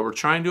 What we're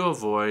trying to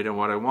avoid, and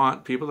what I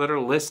want people that are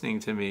listening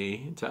to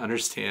me to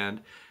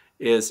understand,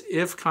 is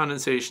if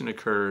condensation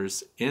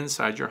occurs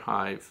inside your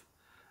hive,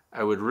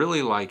 I would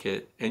really like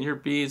it, and your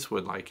bees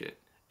would like it,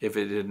 if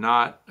it did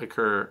not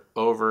occur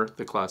over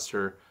the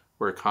cluster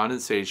where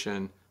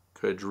condensation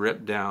could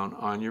drip down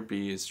on your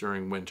bees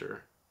during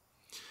winter.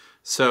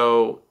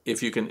 So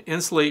if you can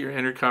insulate your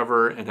inner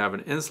cover and have an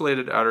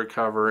insulated outer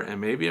cover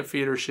and maybe a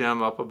feeder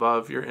shim up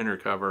above your inner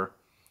cover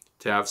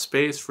to have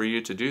space for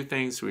you to do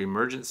things to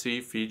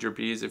emergency feed your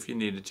bees if you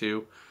needed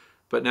to,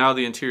 but now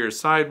the interior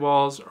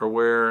sidewalls are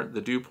where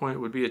the dew point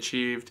would be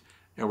achieved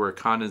and where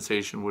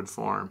condensation would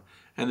form,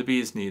 and the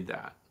bees need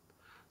that.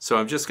 So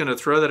I'm just going to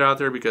throw that out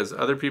there because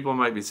other people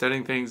might be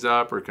setting things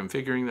up or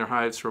configuring their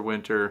hives for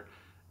winter.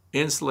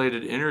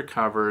 Insulated inner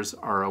covers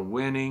are a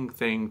winning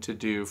thing to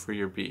do for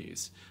your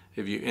bees.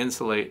 If you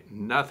insulate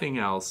nothing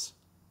else,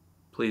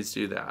 please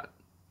do that.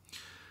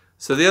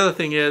 So the other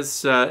thing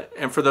is,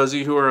 and for those of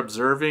you who are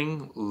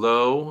observing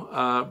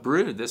low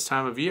brood this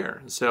time of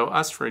year, so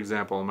us, for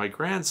example, my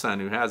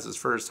grandson who has his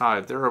first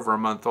hive, they're over a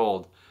month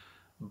old,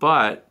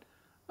 but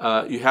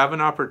you have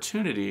an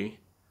opportunity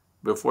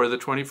before the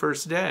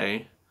 21st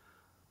day.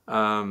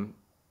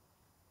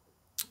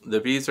 The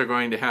bees are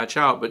going to hatch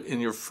out, but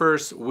in your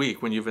first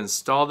week, when you've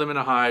installed them in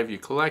a hive, you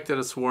collected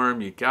a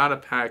swarm, you got a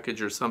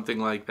package or something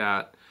like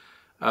that,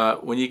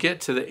 when you get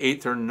to the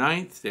 8th or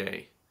 9th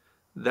day,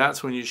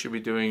 that's when you should be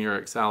doing your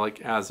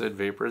oxalic acid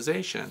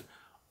vaporization.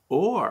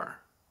 Or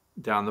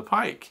down the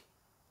pike,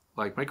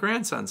 like my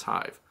grandson's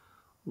hive,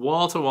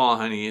 wall-to-wall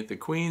honey, the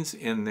queen's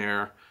in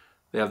there.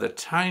 They have the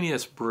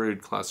tiniest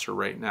brood cluster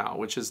right now,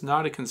 which is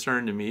not a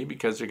concern to me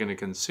because they're going to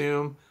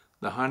consume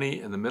the honey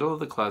in the middle of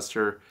the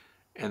cluster,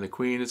 and the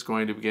queen is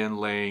going to begin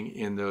laying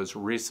in those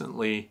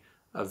recently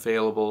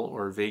available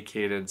or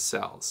vacated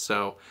cells.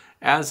 So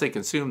as they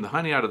consume the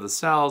honey out of the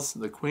cells,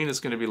 the queen is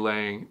going to be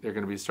laying. They're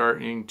going to be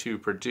starting to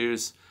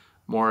produce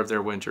more of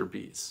their winter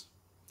bees.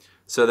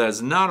 So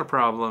that's not a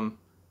problem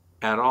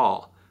at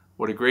all.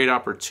 What a great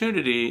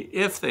opportunity,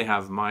 if they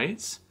have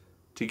mites,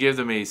 to give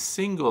them a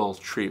single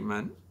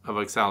treatment of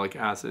oxalic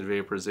acid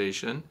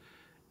vaporization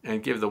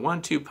and give the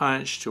 1-2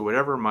 punch to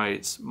whatever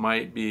mites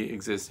might be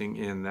existing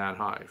in that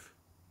hive.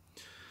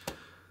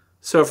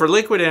 So for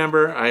liquid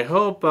amber, I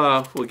hope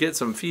we'll get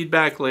some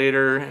feedback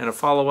later and a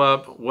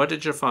follow-up. What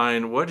did you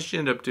find? What did you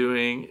end up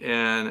doing?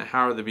 And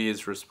how are the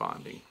bees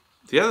responding?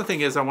 The other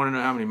thing is I want to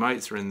know how many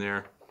mites are in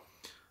there.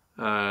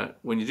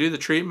 When you do the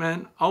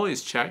treatment,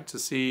 always check to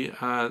see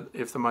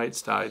if the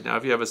mites died. Now,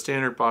 if you have a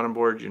standard bottom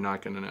board, you're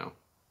not going to know.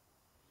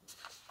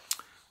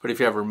 But if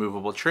you have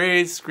removable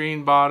trays,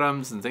 screen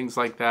bottoms, and things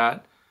like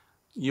that,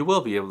 you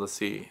will be able to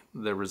see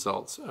the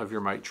results of your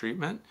mite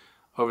treatment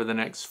over the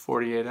next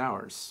 48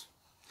 hours.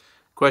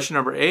 Question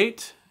number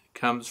 8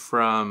 comes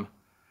from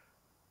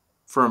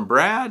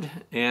Brad,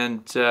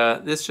 and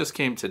this just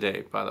came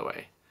today, by the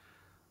way.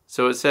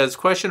 So it says,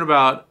 question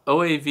about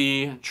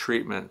OAV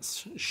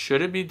treatments.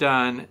 Should it be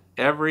done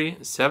every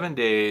 7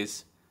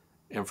 days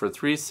and for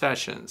 3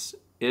 sessions?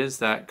 Is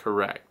that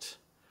correct?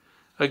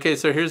 Okay,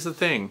 so here's the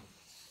thing.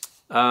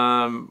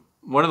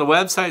 One of the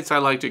websites I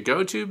like to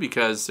go to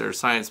because they're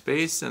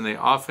science-based and they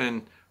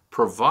often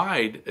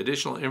provide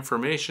additional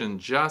information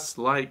just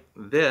like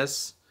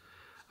this.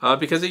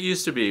 Because it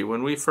used to be,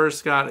 when we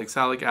first got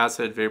oxalic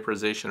acid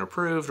vaporization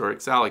approved, or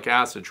oxalic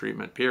acid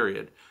treatment,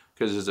 period,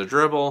 because there's a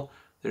dribble,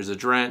 there's a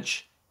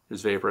drench,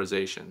 there's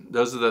vaporization.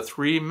 Those are the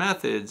 3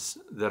 methods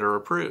that are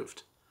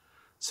approved.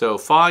 So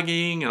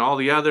fogging and all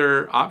the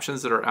other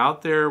options that are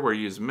out there where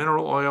you use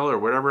mineral oil or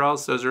whatever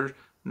else, those are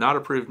not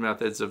approved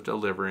methods of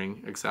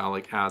delivering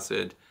oxalic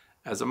acid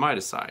as a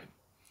miticide.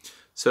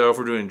 So if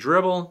we're doing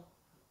dribble,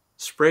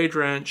 spray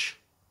drench,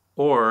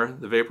 or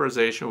the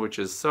vaporization, which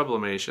is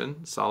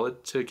sublimation,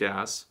 solid to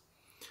gas,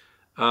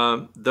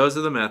 those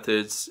are the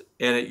methods.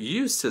 And it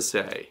used to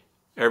say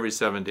every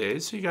 7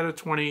 days, so you got a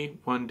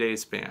 21-day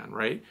span,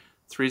 right?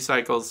 3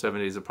 cycles, 7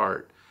 days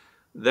apart.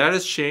 That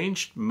has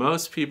changed.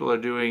 Most people are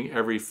doing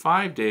every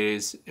 5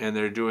 days, and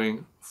they're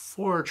doing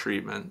 4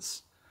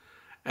 treatments.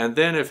 And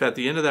then if at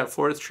the end of that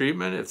 4th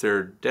treatment, if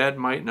they're dead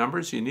mite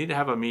numbers, you need to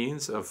have a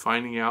means of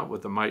finding out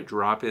what the mite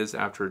drop is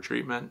after a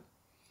treatment.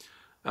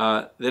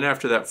 Then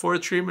after that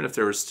 4th treatment, if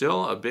there was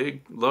still a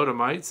big load of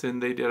mites,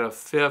 then they did a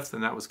 5th,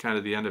 and that was kind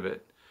of the end of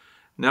it.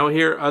 Now I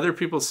hear other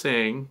people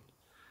saying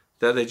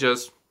that they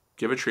just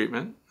give a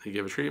treatment, they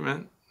give a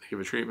treatment, they give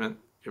a treatment,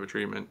 give a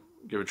treatment,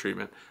 give a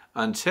treatment,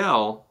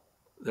 until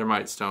their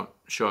mites don't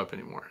show up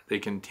anymore. They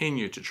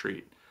continue to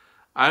treat.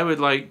 I would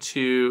like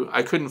to,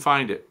 I couldn't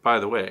find it, by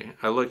the way.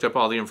 I looked up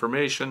all the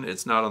information.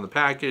 It's not on the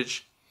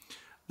package.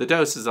 The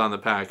dose is on the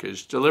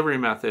package. Delivery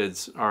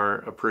methods are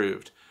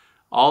approved.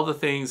 All the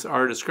things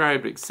are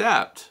described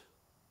except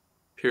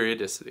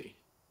periodicity.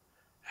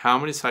 How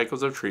many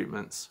cycles of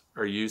treatments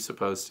are you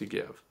supposed to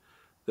give?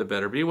 The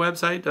Better Bee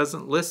website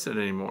doesn't list it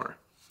anymore.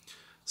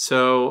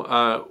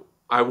 So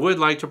I would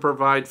like to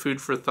provide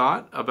food for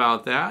thought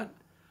about that.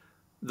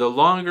 The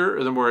longer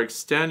or the more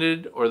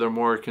extended or the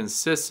more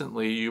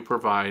consistently you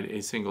provide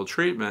a single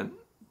treatment,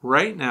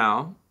 right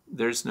now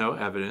there's no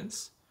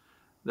evidence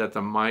that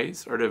the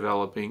mites are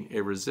developing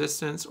a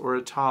resistance or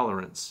a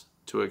tolerance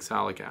to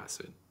oxalic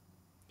acid.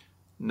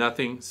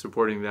 Nothing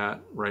supporting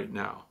that right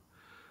now.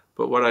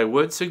 But what I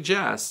would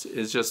suggest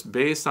is, just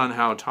based on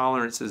how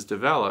tolerance is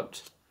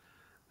developed,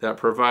 that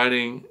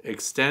providing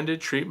extended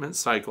treatment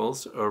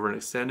cycles over an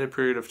extended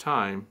period of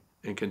time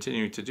and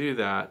continuing to do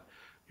that,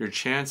 your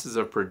chances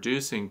of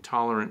producing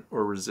tolerant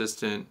or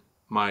resistant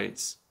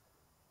mites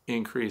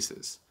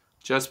increases.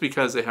 Just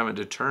because they haven't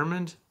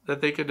determined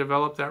that they could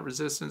develop that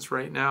resistance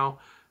right now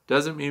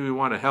doesn't mean we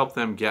want to help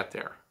them get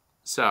there.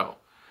 So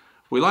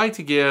we like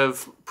to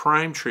give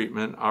prime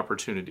treatment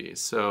opportunities.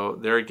 So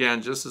there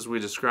again, just as we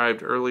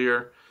described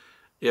earlier,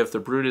 if the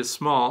brood is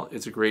small,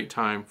 it's a great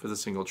time for the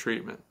single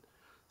treatment.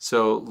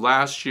 So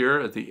last year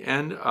at the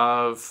end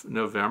of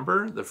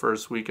November, the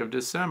first week of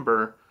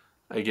December,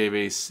 I gave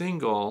a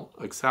single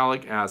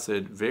oxalic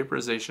acid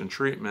vaporization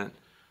treatment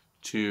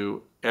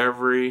to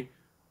every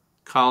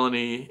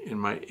colony in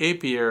my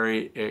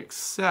apiary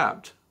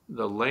except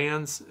the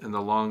Lands and the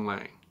Long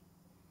Lang.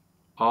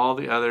 All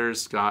the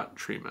others got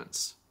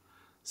treatments.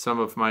 Some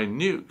of my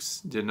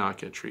nukes did not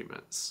get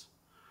treatments.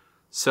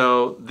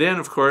 So then,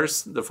 of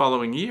course, the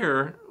following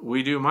year,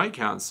 we do mite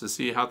counts to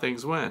see how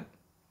things went.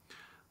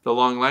 The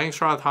Long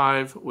Langstroth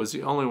hive was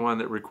the only one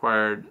that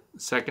required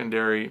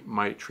secondary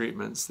mite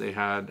treatments. They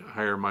had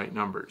higher mite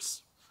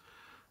numbers.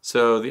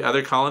 So the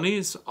other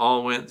colonies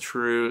all went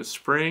through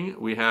spring.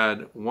 We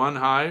had one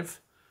hive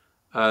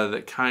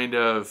that kind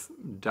of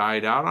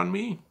died out on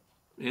me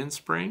in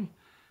spring,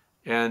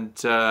 and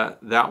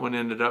that one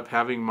ended up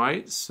having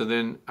mites. So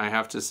then I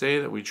have to say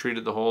that we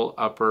treated the whole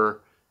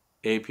upper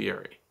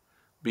apiary,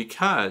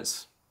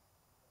 because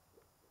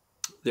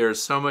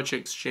there's so much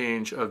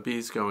exchange of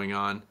bees going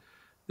on.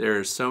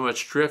 There's so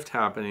much drift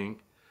happening.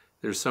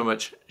 There's so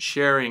much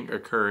sharing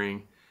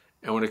occurring.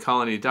 And when a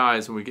colony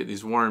dies, when we get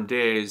these warm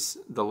days,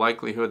 the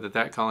likelihood that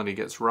that colony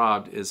gets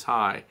robbed is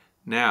high.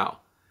 Now,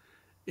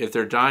 if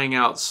they're dying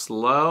out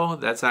slow,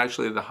 that's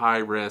actually the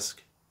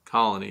high-risk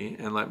colony,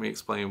 and let me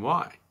explain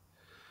why.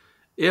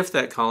 If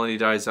that colony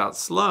dies out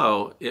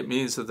slow, it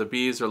means that the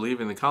bees are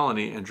leaving the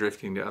colony and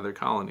drifting to other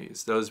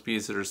colonies. Those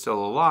bees that are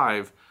still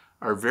alive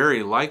are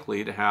very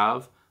likely to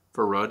have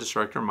Varroa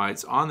destructor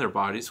mites on their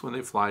bodies when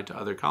they fly to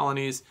other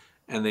colonies,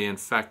 and they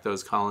infect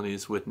those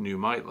colonies with new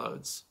mite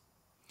loads.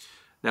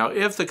 Now,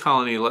 if the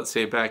colony, let's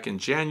say back in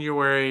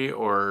January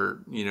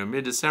or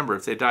mid-December,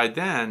 if they died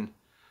then,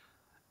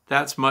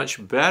 that's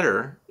much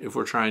better if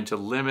we're trying to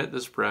limit the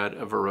spread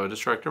of Varroa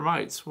destructor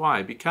mites.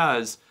 Why?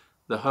 Because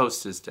the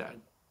host is dead.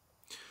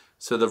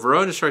 So the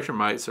Varroa destructor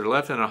mites are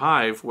left in a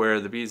hive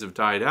where the bees have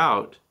died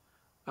out.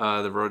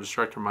 The Varroa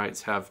destructor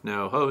mites have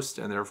no host,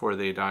 and therefore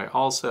they die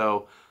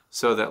also,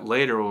 so that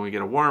later when we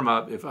get a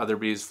warm-up, if other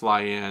bees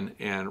fly in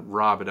and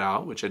rob it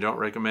out, which I don't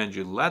recommend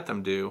you let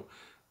them do,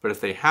 but if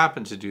they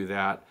happen to do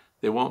that,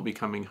 they won't be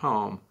coming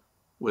home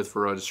with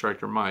Varroa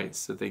destructor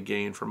mites that they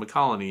gained from a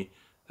colony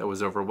that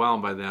was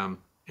overwhelmed by them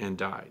and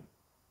died.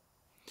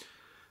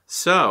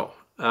 So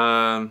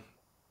I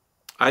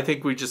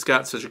think we just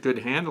got such a good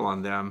handle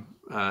on them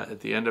at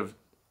the end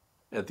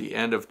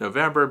of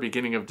November,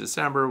 beginning of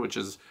December, which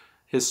is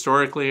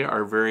historically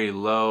our very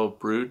low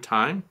brood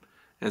time,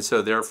 and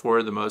so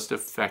therefore the most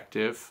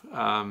effective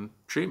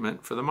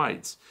treatment for the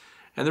mites.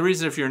 And the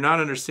reason, if you're not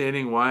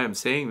understanding why I'm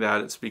saying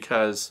that, it's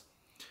because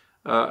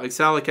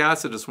oxalic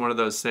acid is one of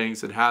those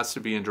things that has to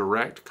be in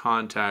direct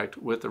contact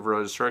with the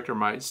Varroa destructor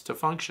mites to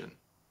function.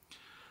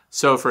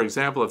 So for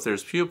example, if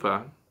there's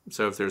pupa,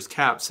 so if there's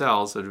capped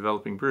cells, a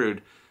developing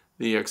brood,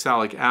 the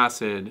oxalic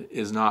acid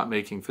is not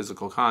making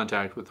physical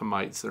contact with the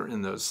mites that are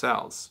in those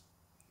cells.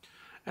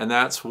 And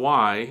that's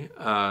why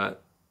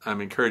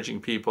I'm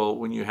encouraging people,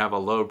 when you have a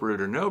low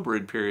brood or no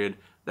brood period,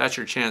 that's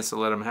your chance to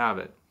let them have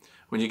it.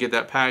 When you get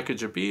that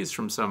package of bees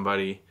from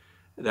somebody,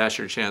 that's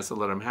your chance to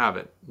let them have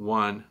it.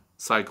 One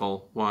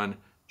cycle, one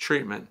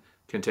treatment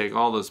can take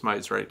all those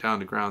mites right down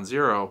to ground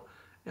zero.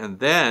 And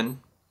then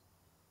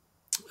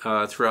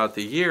throughout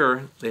the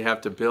year, they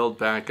have to build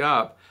back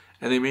up,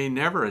 and they may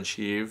never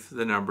achieve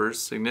the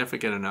numbers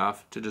significant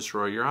enough to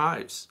destroy your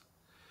hives.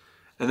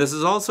 And this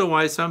is also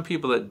why some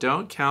people that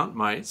don't count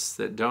mites,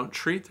 that don't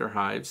treat their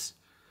hives,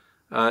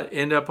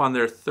 end up on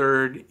their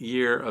third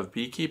year of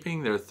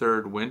beekeeping, their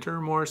third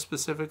winter more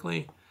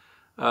specifically.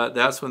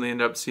 That's when they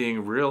end up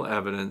seeing real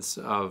evidence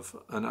of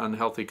an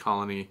unhealthy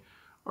colony,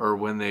 or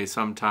when they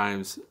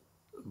sometimes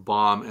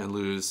bomb and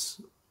lose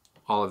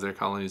all of their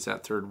colonies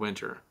that third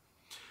winter.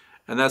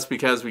 And that's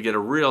because we get a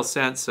real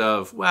sense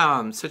of, wow,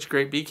 I'm such a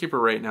great beekeeper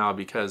right now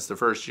because the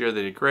first year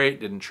they did great,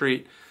 didn't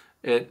treat.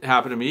 It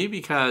happened to me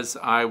because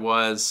I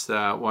was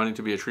wanting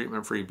to be a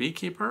treatment-free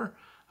beekeeper.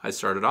 I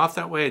started off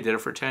that way. I did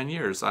it for 10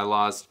 years. I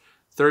lost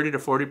 30 to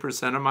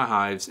 40% of my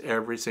hives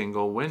every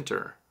single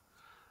winter.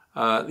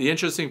 The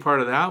interesting part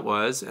of that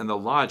was, and the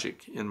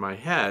logic in my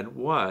head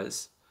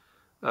was,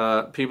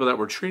 people that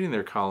were treating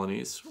their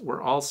colonies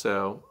were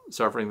also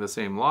suffering the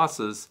same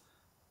losses,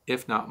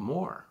 if not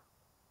more.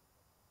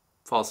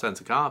 False sense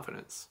of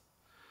confidence.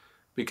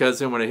 Because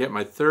then when I hit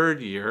my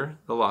 3rd year,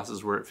 the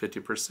losses were at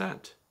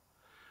 50%.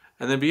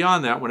 And then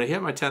beyond that, when I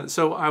hit my 10th,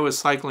 so I was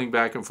cycling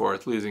back and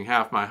forth, losing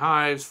half my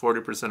hives,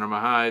 40% of my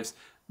hives,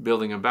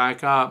 building them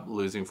back up,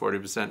 losing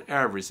 40%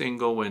 every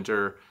single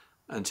winter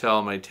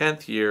until my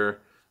 10th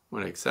year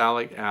when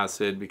oxalic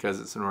acid, because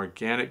it's an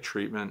organic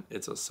treatment,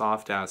 it's a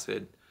soft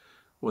acid.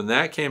 When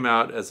that came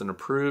out as an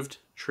approved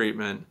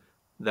treatment,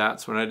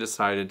 that's when I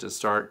decided to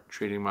start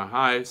treating my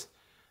hives,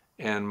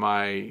 and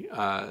my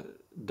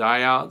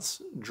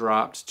die-outs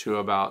dropped to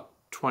about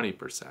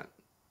 20%.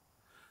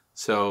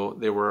 So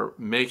they were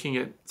making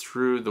it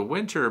through the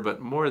winter, but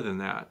more than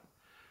that.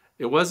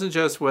 It wasn't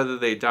just whether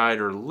they died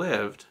or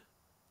lived.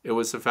 It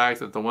was the fact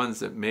that the ones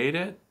that made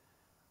it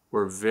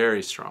were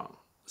very strong.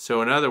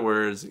 So in other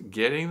words,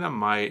 getting the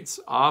mites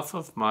off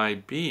of my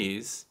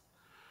bees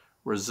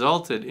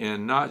resulted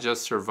in not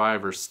just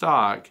survivor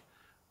stock,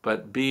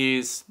 but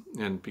bees,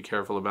 and be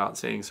careful about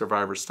saying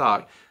survivor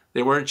stock,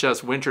 they weren't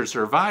just winter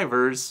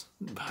survivors,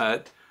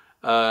 but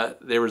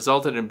they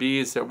resulted in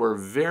bees that were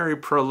very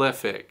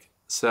prolific.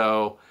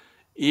 So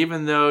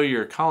even though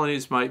your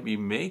colonies might be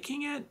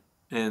making it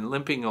and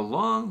limping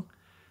along,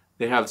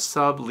 they have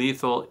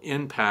sublethal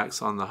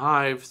impacts on the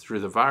hive through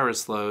the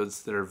virus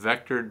loads that are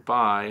vectored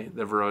by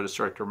the Varroa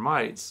destructor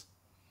mites.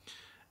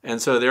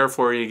 And so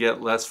therefore you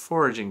get less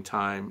foraging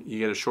time, you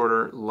get a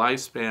shorter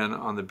lifespan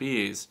on the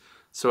bees.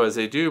 So as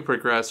they do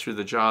progress through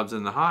the jobs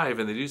in the hive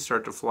and they do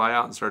start to fly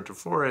out and start to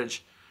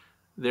forage,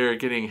 they're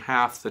getting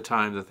half the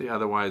time that they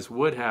otherwise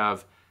would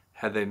have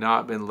had they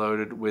not been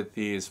loaded with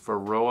these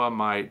Varroa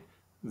mite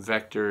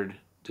vectored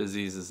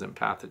diseases and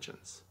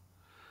pathogens.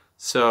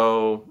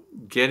 So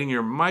getting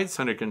your mites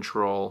under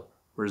control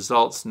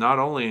results not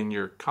only in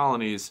your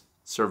colonies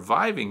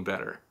surviving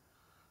better,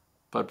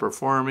 but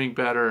performing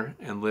better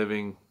and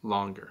living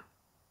longer.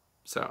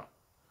 So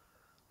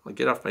I'll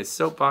get off my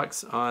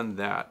soapbox on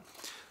that.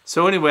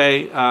 So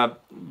anyway,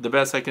 the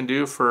best I can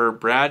do for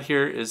Brad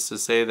here is to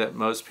say that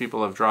most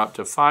people have dropped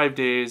to 5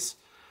 days.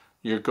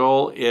 Your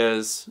goal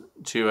is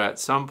to, at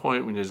some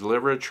point when you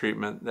deliver a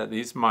treatment, that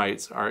these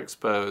mites are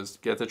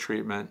exposed, get the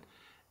treatment,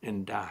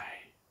 and die.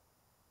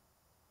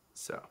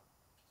 So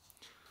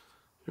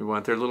we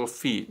want their little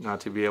feet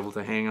not to be able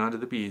to hang on to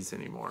the bees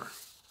anymore.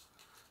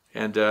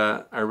 And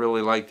I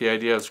really like the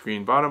idea of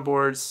screen bottom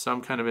boards,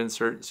 some kind of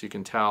insert so you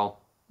can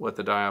tell what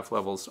the die-off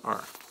levels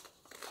are.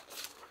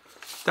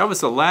 That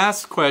was the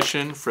last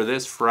question for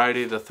this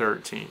Friday the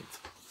 13th.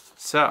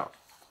 So,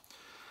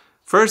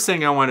 first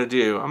thing I want to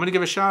do, I'm going to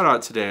give a shout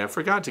out today. I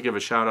forgot to give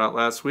a shout out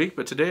last week,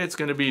 but today it's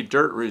going to be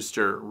Dirt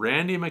Rooster,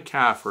 Randy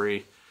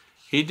McCaffrey.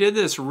 He did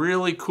this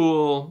really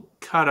cool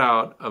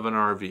cutout of an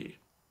RV.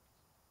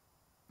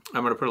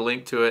 I'm going to put a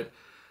link to it,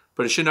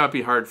 but it should not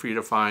be hard for you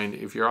to find.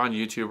 If you're on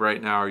YouTube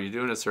right now or you're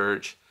doing a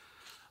search,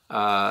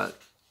 Hive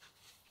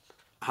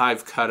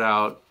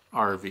Cutout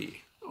RV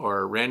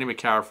or Randy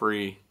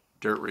McCaffrey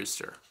Dirt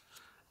Rooster.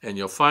 And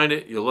you'll find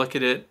it, you'll look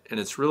at it, and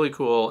it's really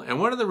cool. And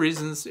one of the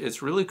reasons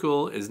it's really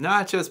cool is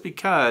not just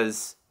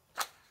because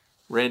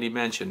Randy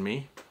mentioned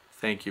me,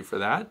 thank you for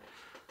that,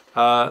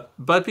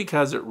 but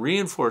because it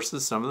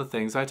reinforces some of the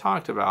things I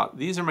talked about.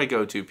 These are my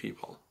go-to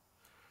people.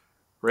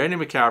 Randy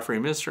McCaffrey,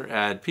 Mr.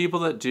 Ed, people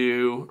that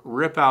do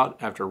rip out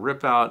after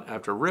rip out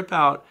after rip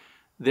out.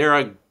 They're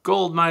a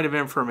gold mine of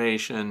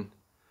information,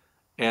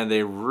 and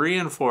they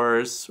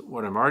reinforce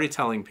what I'm already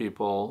telling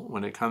people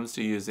when it comes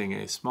to using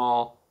a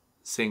small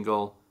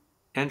single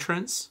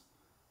entrance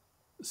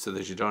so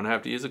that you don't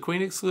have to use a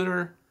queen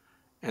excluder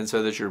and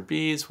so that your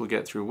bees will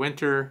get through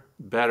winter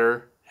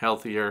better,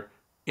 healthier,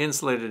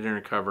 insulated inner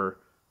cover.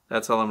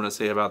 That's all I'm going to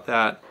say about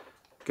that.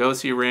 Go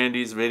see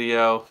Randy's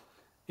video.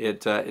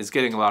 It is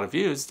getting a lot of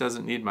views.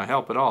 Doesn't need my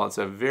help at all. It's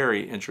a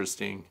very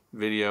interesting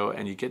video,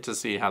 and you get to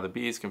see how the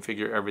bees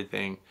configure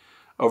everything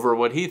over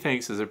what he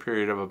thinks is a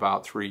period of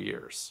about 3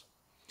 years.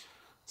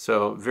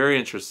 So very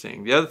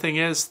interesting. The other thing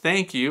is,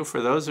 thank you for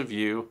those of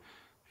you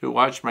who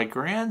watched my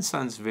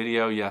grandson's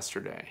video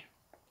yesterday.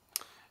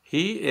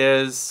 He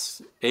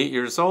is 8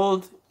 years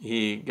old.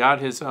 He got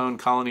his own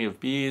colony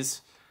of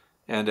bees,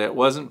 and it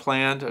wasn't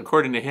planned.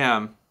 According to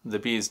him, the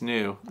bees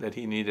knew that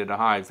he needed a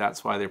hive.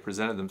 That's why they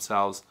presented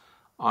themselves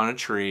on a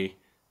tree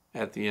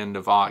at the end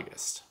of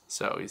August.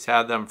 So he's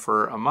had them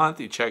for a month.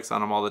 He checks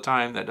on them all the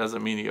time. That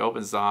doesn't mean he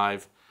opens the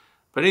hive.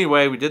 But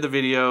anyway, we did the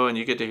video, and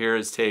you get to hear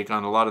his take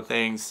on a lot of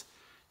things.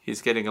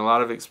 He's getting a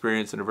lot of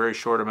experience in a very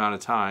short amount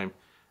of time,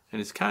 and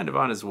he's kind of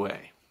on his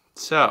way.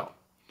 So,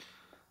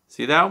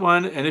 see that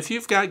one? And if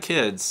you've got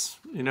kids,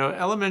 you know,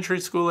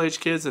 elementary school age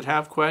kids that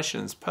have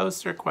questions,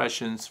 post their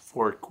questions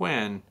for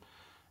Quinn.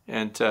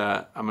 And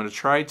I'm going to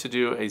try to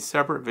do a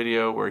separate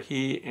video where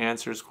he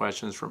answers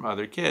questions from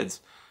other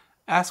kids.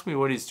 Ask me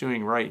what he's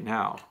doing right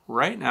now.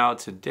 Right now,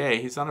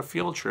 today, he's on a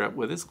field trip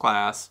with his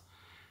class,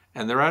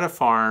 and they're at a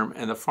farm,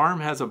 and the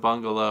farm has a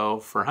bungalow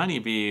for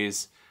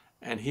honeybees,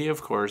 and he,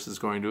 of course, is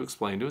going to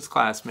explain to his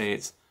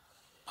classmates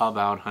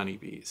about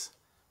honeybees.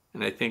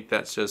 And I think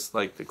that's just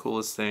like the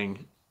coolest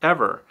thing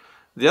ever.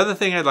 The other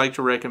thing I'd like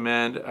to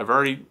recommend, I've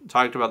already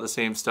talked about the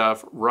same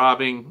stuff.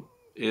 Robbing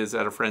is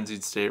at a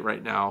frenzied state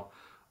right now.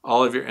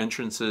 All of your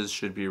entrances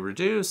should be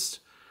reduced.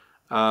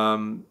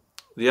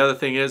 The other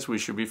thing is we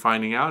should be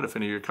finding out if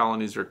any of your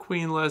colonies are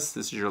queenless.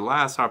 This is your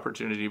last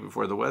opportunity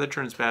before the weather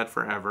turns bad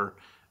forever,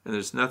 and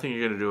there's nothing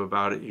you're going to do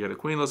about it. You got a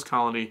queenless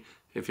colony.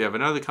 If you have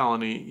another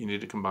colony, you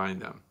need to combine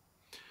them.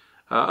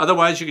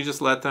 Otherwise, you can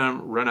just let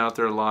them run out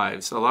their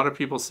lives. A lot of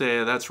people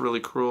say that's really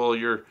cruel.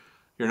 You're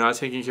not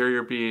taking care of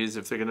your bees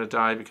if they're going to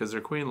die because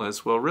they're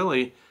queenless. Well,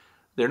 really,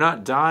 they're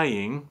not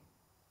dying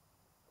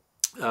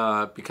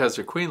because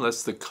they're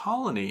queenless. The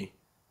colony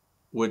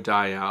would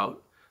die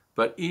out,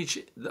 but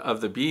each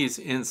of the bees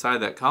inside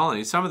that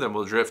colony, some of them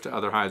will drift to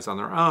other hives on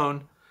their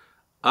own.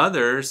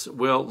 Others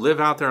will live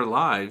out their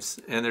lives,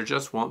 and there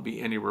just won't be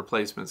any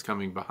replacements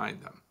coming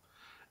behind them.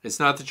 It's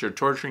not that you're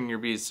torturing your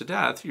bees to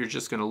death. You're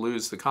just going to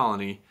lose the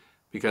colony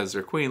because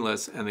they're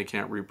queenless and they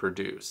can't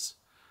reproduce.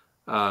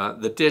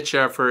 The ditch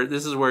effort,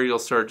 this is where you'll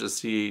start to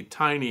see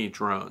tiny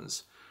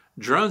drones.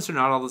 Drones are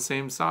not all the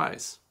same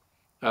size.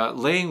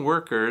 Laying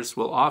workers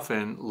will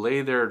often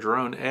lay their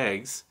drone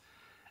eggs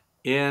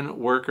in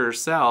worker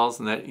cells,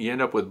 and that you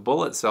end up with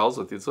bullet cells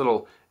with these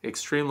little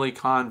extremely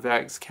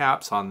convex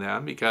caps on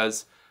them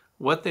because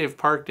what they've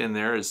parked in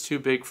there is too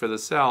big for the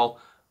cell,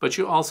 but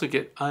you also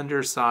get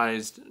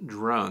undersized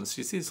drones.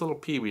 You see these little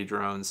peewee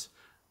drones.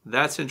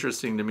 That's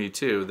interesting to me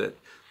too, that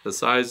the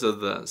size of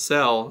the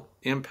cell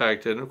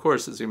impacted, and of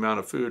course it's the amount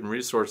of food and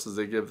resources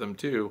they give them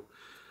too,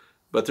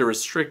 but they're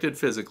restricted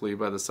physically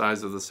by the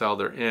size of the cell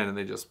they're in, and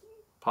they just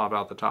pop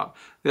out the top.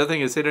 The other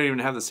thing is they don't even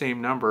have the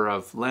same number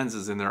of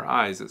lenses in their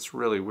eyes. It's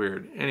really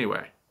weird.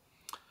 Anyway,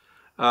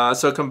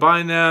 so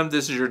combine them.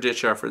 This is your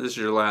ditch effort. This is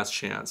your last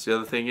chance. The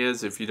other thing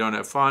is if you don't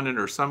have fondant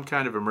or some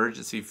kind of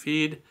emergency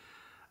feed,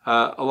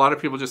 a lot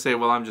of people just say,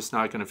 well, I'm just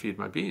not going to feed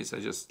my bees.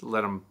 I just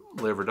let them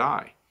live or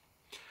die.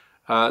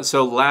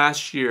 So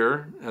last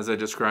year, as I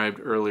described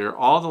earlier,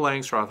 all the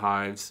Langstroth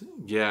hives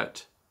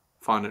get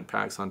fondant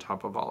packs on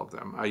top of all of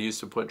them. I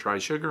used to put dry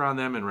sugar on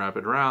them in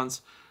rapid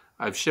rounds.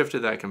 I've shifted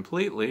that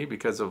completely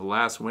because of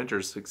last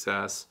winter's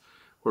success.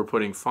 We're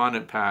putting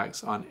fondant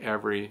packs on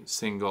every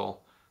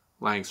single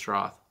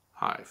Langstroth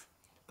hive.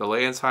 The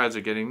Layens hives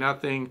are getting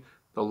nothing.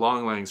 The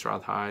long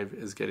Langstroth hive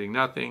is getting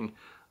nothing.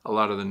 A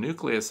lot of the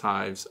nucleus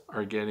hives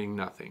are getting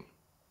nothing.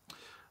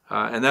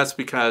 And that's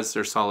because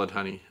they're solid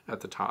honey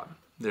at the top.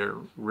 They're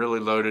really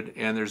loaded,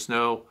 and there's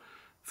no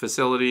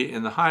facility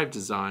in the hive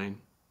design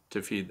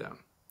to feed them.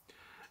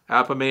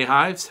 Apame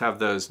hives have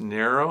those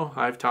narrow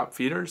hive top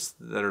feeders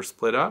that are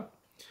split up.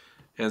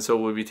 And so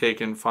we'll be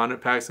taking fondant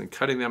packs and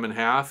cutting them in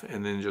half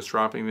and then just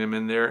dropping them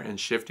in there and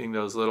shifting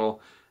those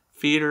little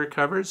feeder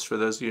covers. For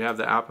those of you who have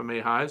the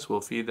Apame hives,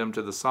 we'll feed them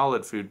to the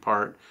solid food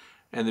part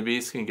and the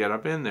bees can get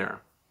up in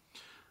there.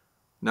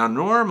 Now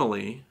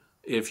normally,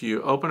 if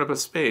you open up a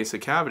space, a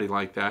cavity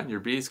like that, and your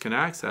bees can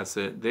access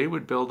it, they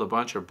would build a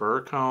bunch of burr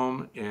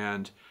comb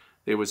and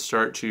they would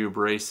start to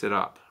brace it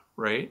up,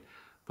 right?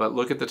 But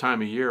look at the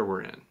time of year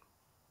we're in.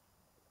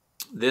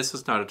 This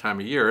is not a time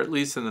of year, at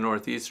least in the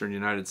northeastern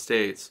United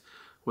States,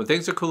 when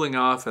things are cooling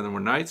off and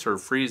when nights are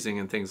freezing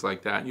and things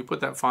like that. And you put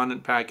that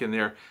fondant pack in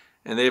there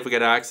and they've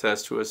got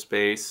access to a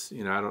space,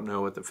 I don't know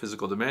what the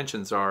physical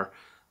dimensions are.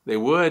 They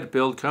would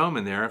build comb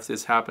in there if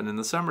this happened in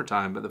the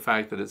summertime, but the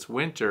fact that it's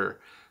winter,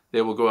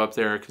 they will go up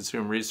there and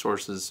consume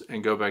resources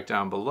and go back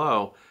down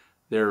below.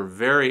 They're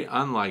very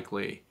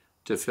unlikely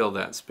to fill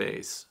that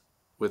space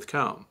with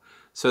comb.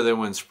 So that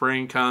when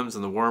spring comes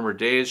and the warmer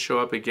days show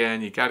up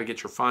again, you got to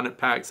get your fondant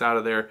packs out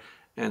of there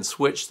and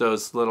switch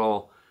those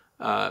little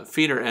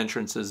feeder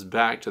entrances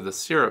back to the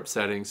syrup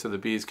setting so the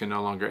bees can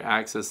no longer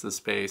access the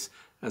space,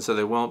 and so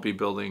they won't be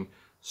building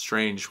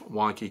strange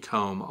wonky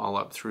comb all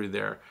up through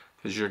there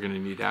because you're going to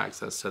need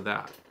access to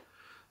that.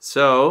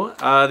 So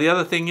the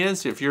other thing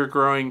is, if you're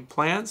growing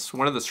plants,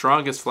 one of the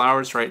strongest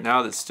flowers right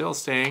now that's still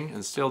staying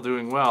and still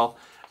doing well,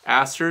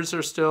 asters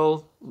are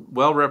still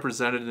well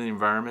represented in the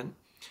environment.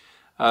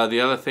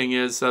 The other thing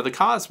is the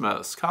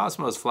cosmos.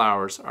 Cosmos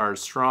flowers are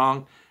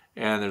strong,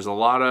 and there's a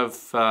lot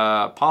of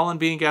pollen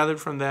being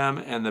gathered from them,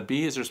 and the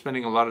bees are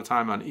spending a lot of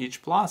time on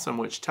each blossom,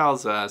 which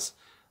tells us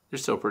they're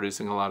still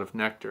producing a lot of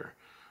nectar.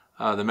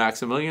 The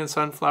Maximilian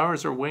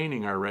sunflowers are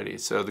waning already,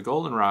 so the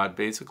goldenrod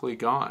basically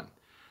gone.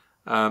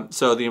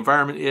 So the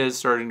environment is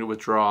starting to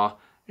withdraw,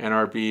 and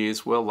our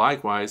bees will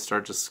likewise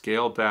start to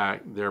scale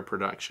back their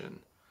production.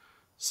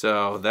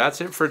 So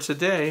that's it for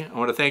today. I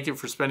want to thank you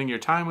for spending your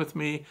time with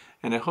me,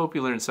 and I hope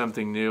you learned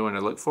something new, and I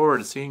look forward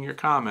to seeing your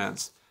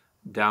comments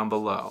down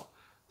below.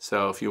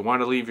 So if you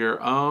want to leave your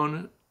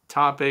own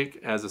topic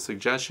as a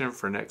suggestion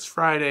for next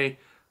Friday,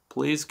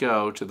 please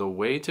go to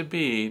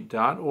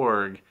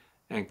thewaytobee.org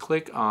and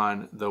click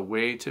on the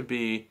Way to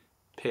Bee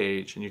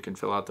page, and you can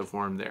fill out the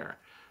form there.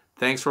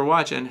 Thanks for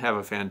watching. Have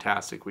a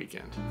fantastic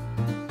weekend.